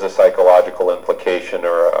maybe there is a psychological implication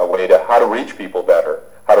or a way to how to reach people better,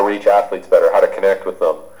 how to reach athletes better, how to connect with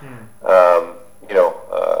them.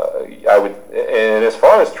 I would, and as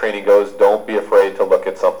far as training goes, don't be afraid to look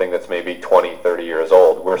at something that's maybe 20, 30 years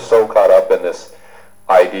old. We're so caught up in this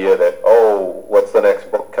idea that, what's the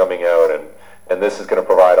next book coming out, and this is going to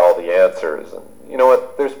provide all the answers. And you know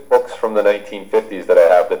what? There's books from the 1950s that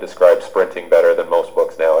I have that describe sprinting better than most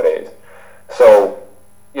books nowadays. So,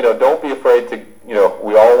 don't be afraid to,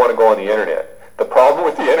 we all want to go on the internet. The problem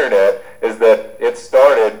with the internet is that it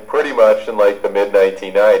started pretty much in like the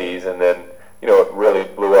mid-1990s, and then, it really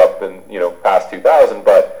blew up in, past 2000,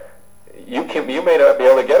 but you may not be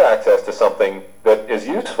able to get access to something that is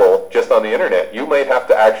useful just on the internet. You might have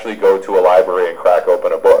to actually go to a library and crack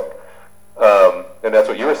open a book. And that's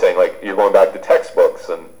what you were saying, like you're going back to textbooks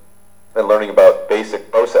and learning about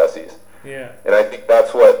basic processes. Yeah. And I think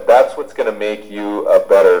that's what's going to make you a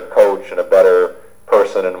better coach and a better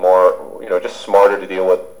person, and more, just smarter to deal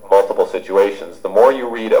with multiple situations. The more you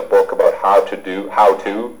read a book about how to,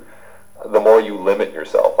 the more you limit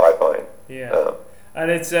yourself, I find. Yeah.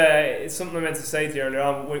 And it's something I meant to say to you earlier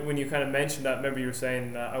on when you kind of mentioned that. Remember you were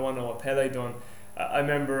saying, I want to know what Pele done. I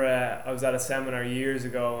remember I was at a seminar years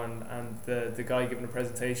ago, and the guy giving a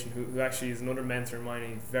presentation, who actually is another mentor of mine,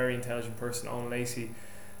 a very intelligent person, Owen Lacey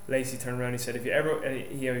turned around and he said, if you ever,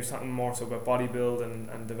 he was talking more so about bodybuild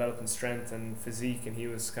and developing strength and physique, and he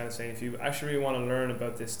was kind of saying, if you actually really want to learn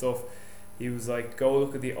about this stuff, he was like, go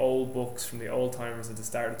look at the old books from the old timers at the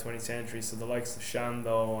start of the 20th century, so the likes of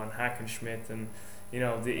Shando and Hackenschmidt and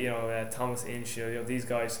Thomas Inch, these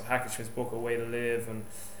guys. So Hackenschmidt's book, A Way to Live, and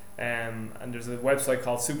And there's a website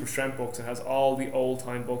called Super Strength Books. It has all the old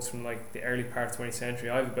time books from like the early part of the 20th century.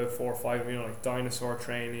 I have about 4 or 5, like dinosaur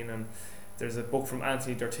training, and there's a book from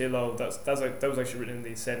Anthony Dortillo that was actually written in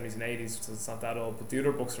the 70s and 80s, so it's not that old. But the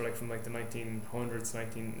other books are like from like the 1900s,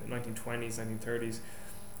 1920s, 1930s,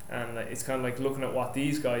 and it's kind of like looking at what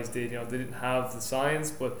these guys did. They didn't have the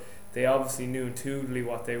science, but they obviously knew intuitively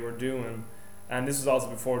what they were doing. And this was also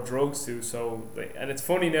before drugs too. So and it's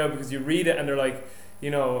funny now because you read it and they're like,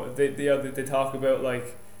 they talk about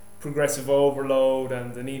like progressive overload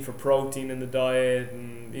and the need for protein in the diet,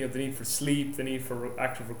 and the need for sleep, the need for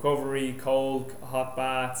active recovery, cold hot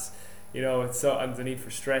baths, and the need for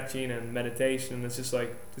stretching and meditation. And it's just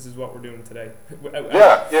like, this is what we're doing today.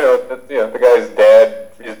 The guy's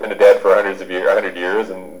dead. He's been dead for 100 years,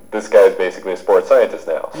 and this guy's basically a sports scientist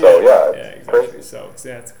now. So exactly. Crazy. So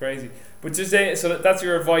it's crazy. But just so that's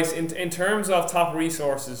your advice in terms of top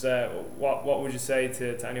resources. What would you say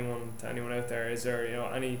to anyone out there? Is there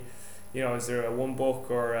any is there a one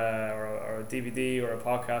book or a DVD or a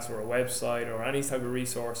podcast or a website or any type of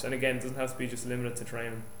resource? And again, it doesn't have to be just limited to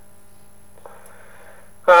training.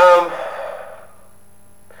 I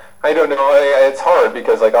don't know. It's hard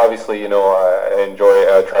because, like, obviously,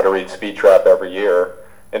 I try to read Speed Trap every year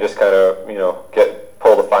and just kind of,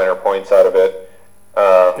 pull the finer points out of it.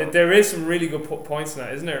 There is some really good points in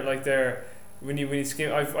that, isn't there? Like when you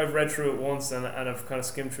skim, I've read through it once and I've kind of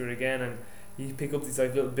skimmed through it again, and you pick up these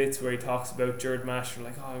like little bits where he talks about Jared Mash, and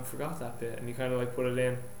like, oh, I forgot that bit, and you kind of like put it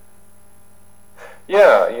in.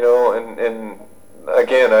 Yeah, and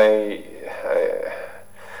again, I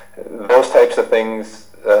those types of things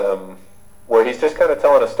where he's just kind of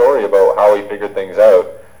telling a story about how he figured things out.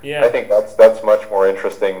 Yeah. I think that's much more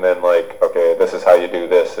interesting than like, okay, this is how you do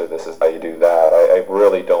this or this is how you do that. I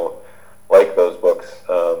really don't like those books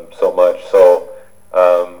so much. So,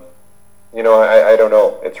 I don't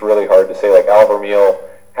know. It's really hard to say. Like, Al Vermeil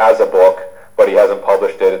has a book, but he hasn't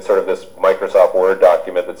published it. It's sort of this Microsoft Word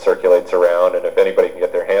document that circulates around, and if anybody can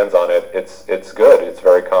get their hands on it, it's good. It's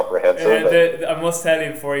very comprehensive. I must tell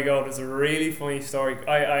you before you go, there's a really funny story.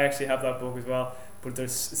 I actually have that book as well. But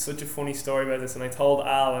there's such a funny story about this, and I told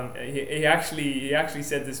Al, and he actually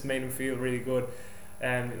said this made him feel really good,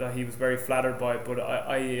 and that he was very flattered by it. But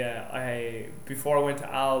I before I went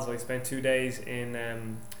to Al's, I spent 2 days in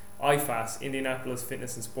IFAS, Indianapolis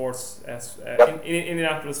Fitness and Sports,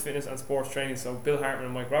 Indianapolis Fitness and Sports Training. So Bill Hartman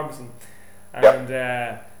and Mike Robertson,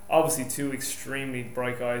 and obviously two extremely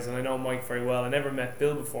bright guys, and I know Mike very well. I never met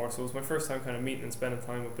Bill before, so it was my first time kind of meeting and spending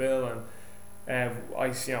time with Bill. And I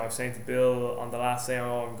was saying to Bill on the last day,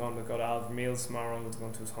 I'm going to go to Al Vermeil's tomorrow. I'm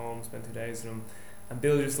going to his home, spend 2 days with him. And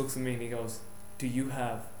Bill just looks at me and he goes, "Do you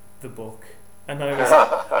have the book?" And I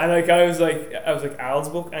was like Al's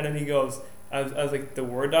book, and then he goes, I was like, the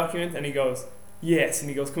Word document, and he goes, "Yes," and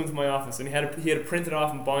he goes, "Come to my office," and he had to print it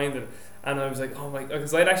off and bind it. And I was like, oh my,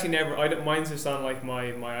 because I'd actually mine's just on like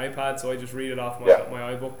my iPad, so I just read it off my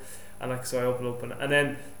iBook. And like, so I opened up, and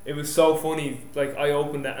then it was so funny. Like, I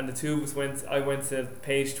opened it, and the two of us went to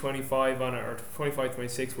page 25 on it, or 25,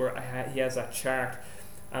 26, where he has that chart.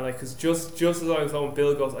 And like, cause just as I was home,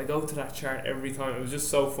 Bill goes, "I go to that chart every time." It was just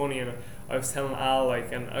so funny, and I was telling Al,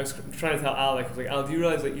 like, and I was trying to tell Al, like, I was like, "Al, do you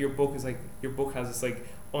realize like your book has this like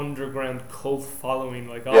underground cult following?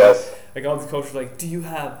 Like, all these coaches are like, 'Do you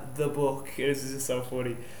have the book?'" It was just so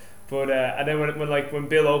funny. But and then when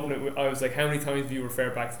Bill opened it, I was like, "How many times do you refer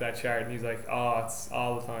back to that chart?" And he's like, "Oh, it's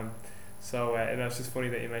all the time." So and that's just funny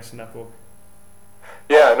that you mentioned that book.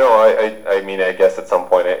 Yeah, no, I mean, I guess at some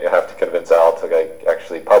point I have to convince Al to like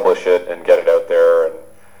actually publish it and get it out there. And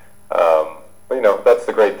but that's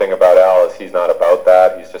the great thing about Al, is he's not about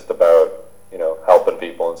that. He's just about helping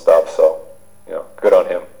people and stuff. So good on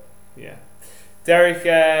him. Yeah. Derek,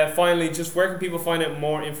 finally, just where can people find out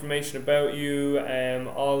more information about you,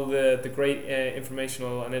 all the great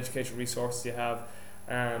informational and educational resources you have?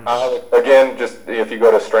 Again, just if you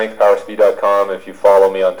go to strengthpowerspeed.com, if you follow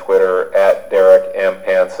me on Twitter at Derek M.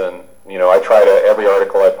 Hansen, I try to, every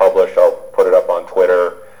article I publish, I'll put it up on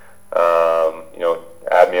Twitter,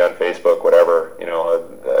 add me on Facebook, whatever,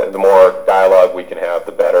 the more dialogue we can have,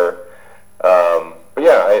 the better. But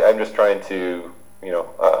yeah, I'm just trying to,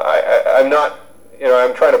 I'm not,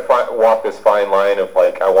 I'm trying to walk this fine line of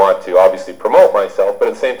like, I want to obviously promote myself, but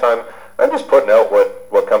at the same time, I'm just putting out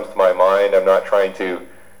what comes to my mind. I'm not trying to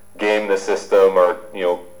game the system or,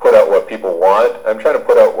 put out what people want. I'm trying to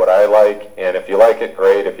put out what I like, and if you like it,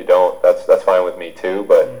 great. If you don't, that's fine with me too,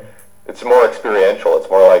 but it's more experiential. It's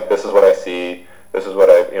more like, this is what I see, this is what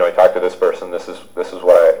I talk to this person, this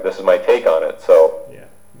is my take on it. So,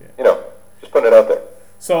 just putting it out there.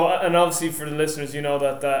 So And obviously for the listeners, you know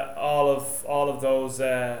that all of those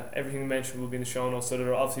everything mentioned will be in the show notes. So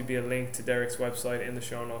there'll obviously be a link to Derek's website in the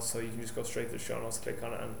show notes, so you can just go straight to the show notes, click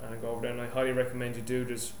on it, and go over there. And I highly recommend you do.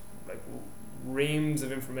 There's like reams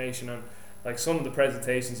of information on like some of the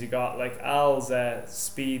presentations you got, like Al's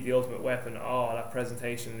Speed, the Ultimate Weapon. Oh, that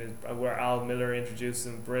presentation is where Al Miller introduced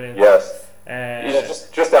him. Brilliant. Yes.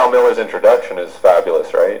 Just Al Miller's introduction is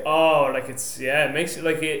fabulous, right? Oh, like it makes it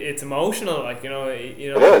like it's emotional, like you know, it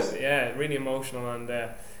is. Yeah, really emotional and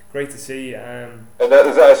great to see. And that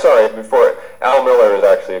is, sorry, before Al Miller is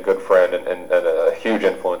actually a good friend and a huge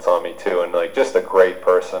influence on me too, and like just a great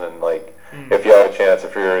person. And like if you have a chance,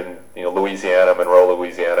 if you're in Louisiana, Monroe,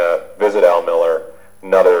 Louisiana, visit Al Miller.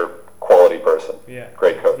 Another quality person. Yeah,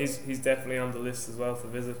 great coach. He's definitely on the list as well to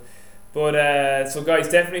visit. But so guys,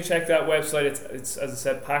 definitely check that website. It's as I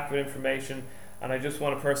said, packed with information. And I just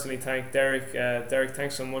want to personally thank Derek. Derek,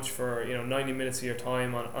 thanks so much for 90 minutes of your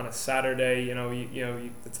time on a Saturday.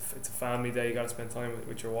 It's a family day. You got to spend time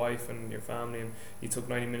with your wife and your family, and you took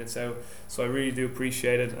 90 minutes out. So I really do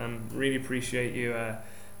appreciate it, and really appreciate you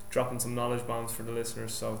dropping some knowledge bombs for the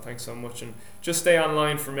listeners. So thanks so much, and just stay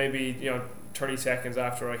online for maybe 30 seconds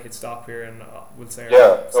after I hit stop here, and we'll say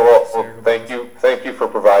thank you for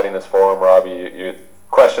providing this forum, Robbie. Your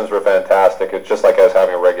questions were fantastic. It's just like I was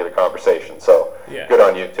having a regular conversation, so good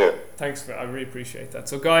on you too. Thanks, I really appreciate that.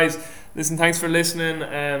 So guys, listen, thanks for listening.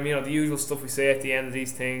 The usual stuff we say at the end of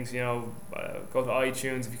these things, go to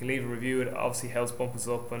iTunes. If you can leave a review, it obviously helps bump us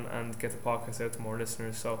up and get the podcast out to more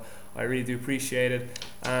listeners. So I really do appreciate it,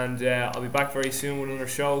 and I'll be back very soon with another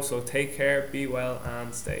show. So take care, be well,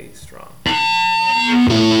 and stay strong.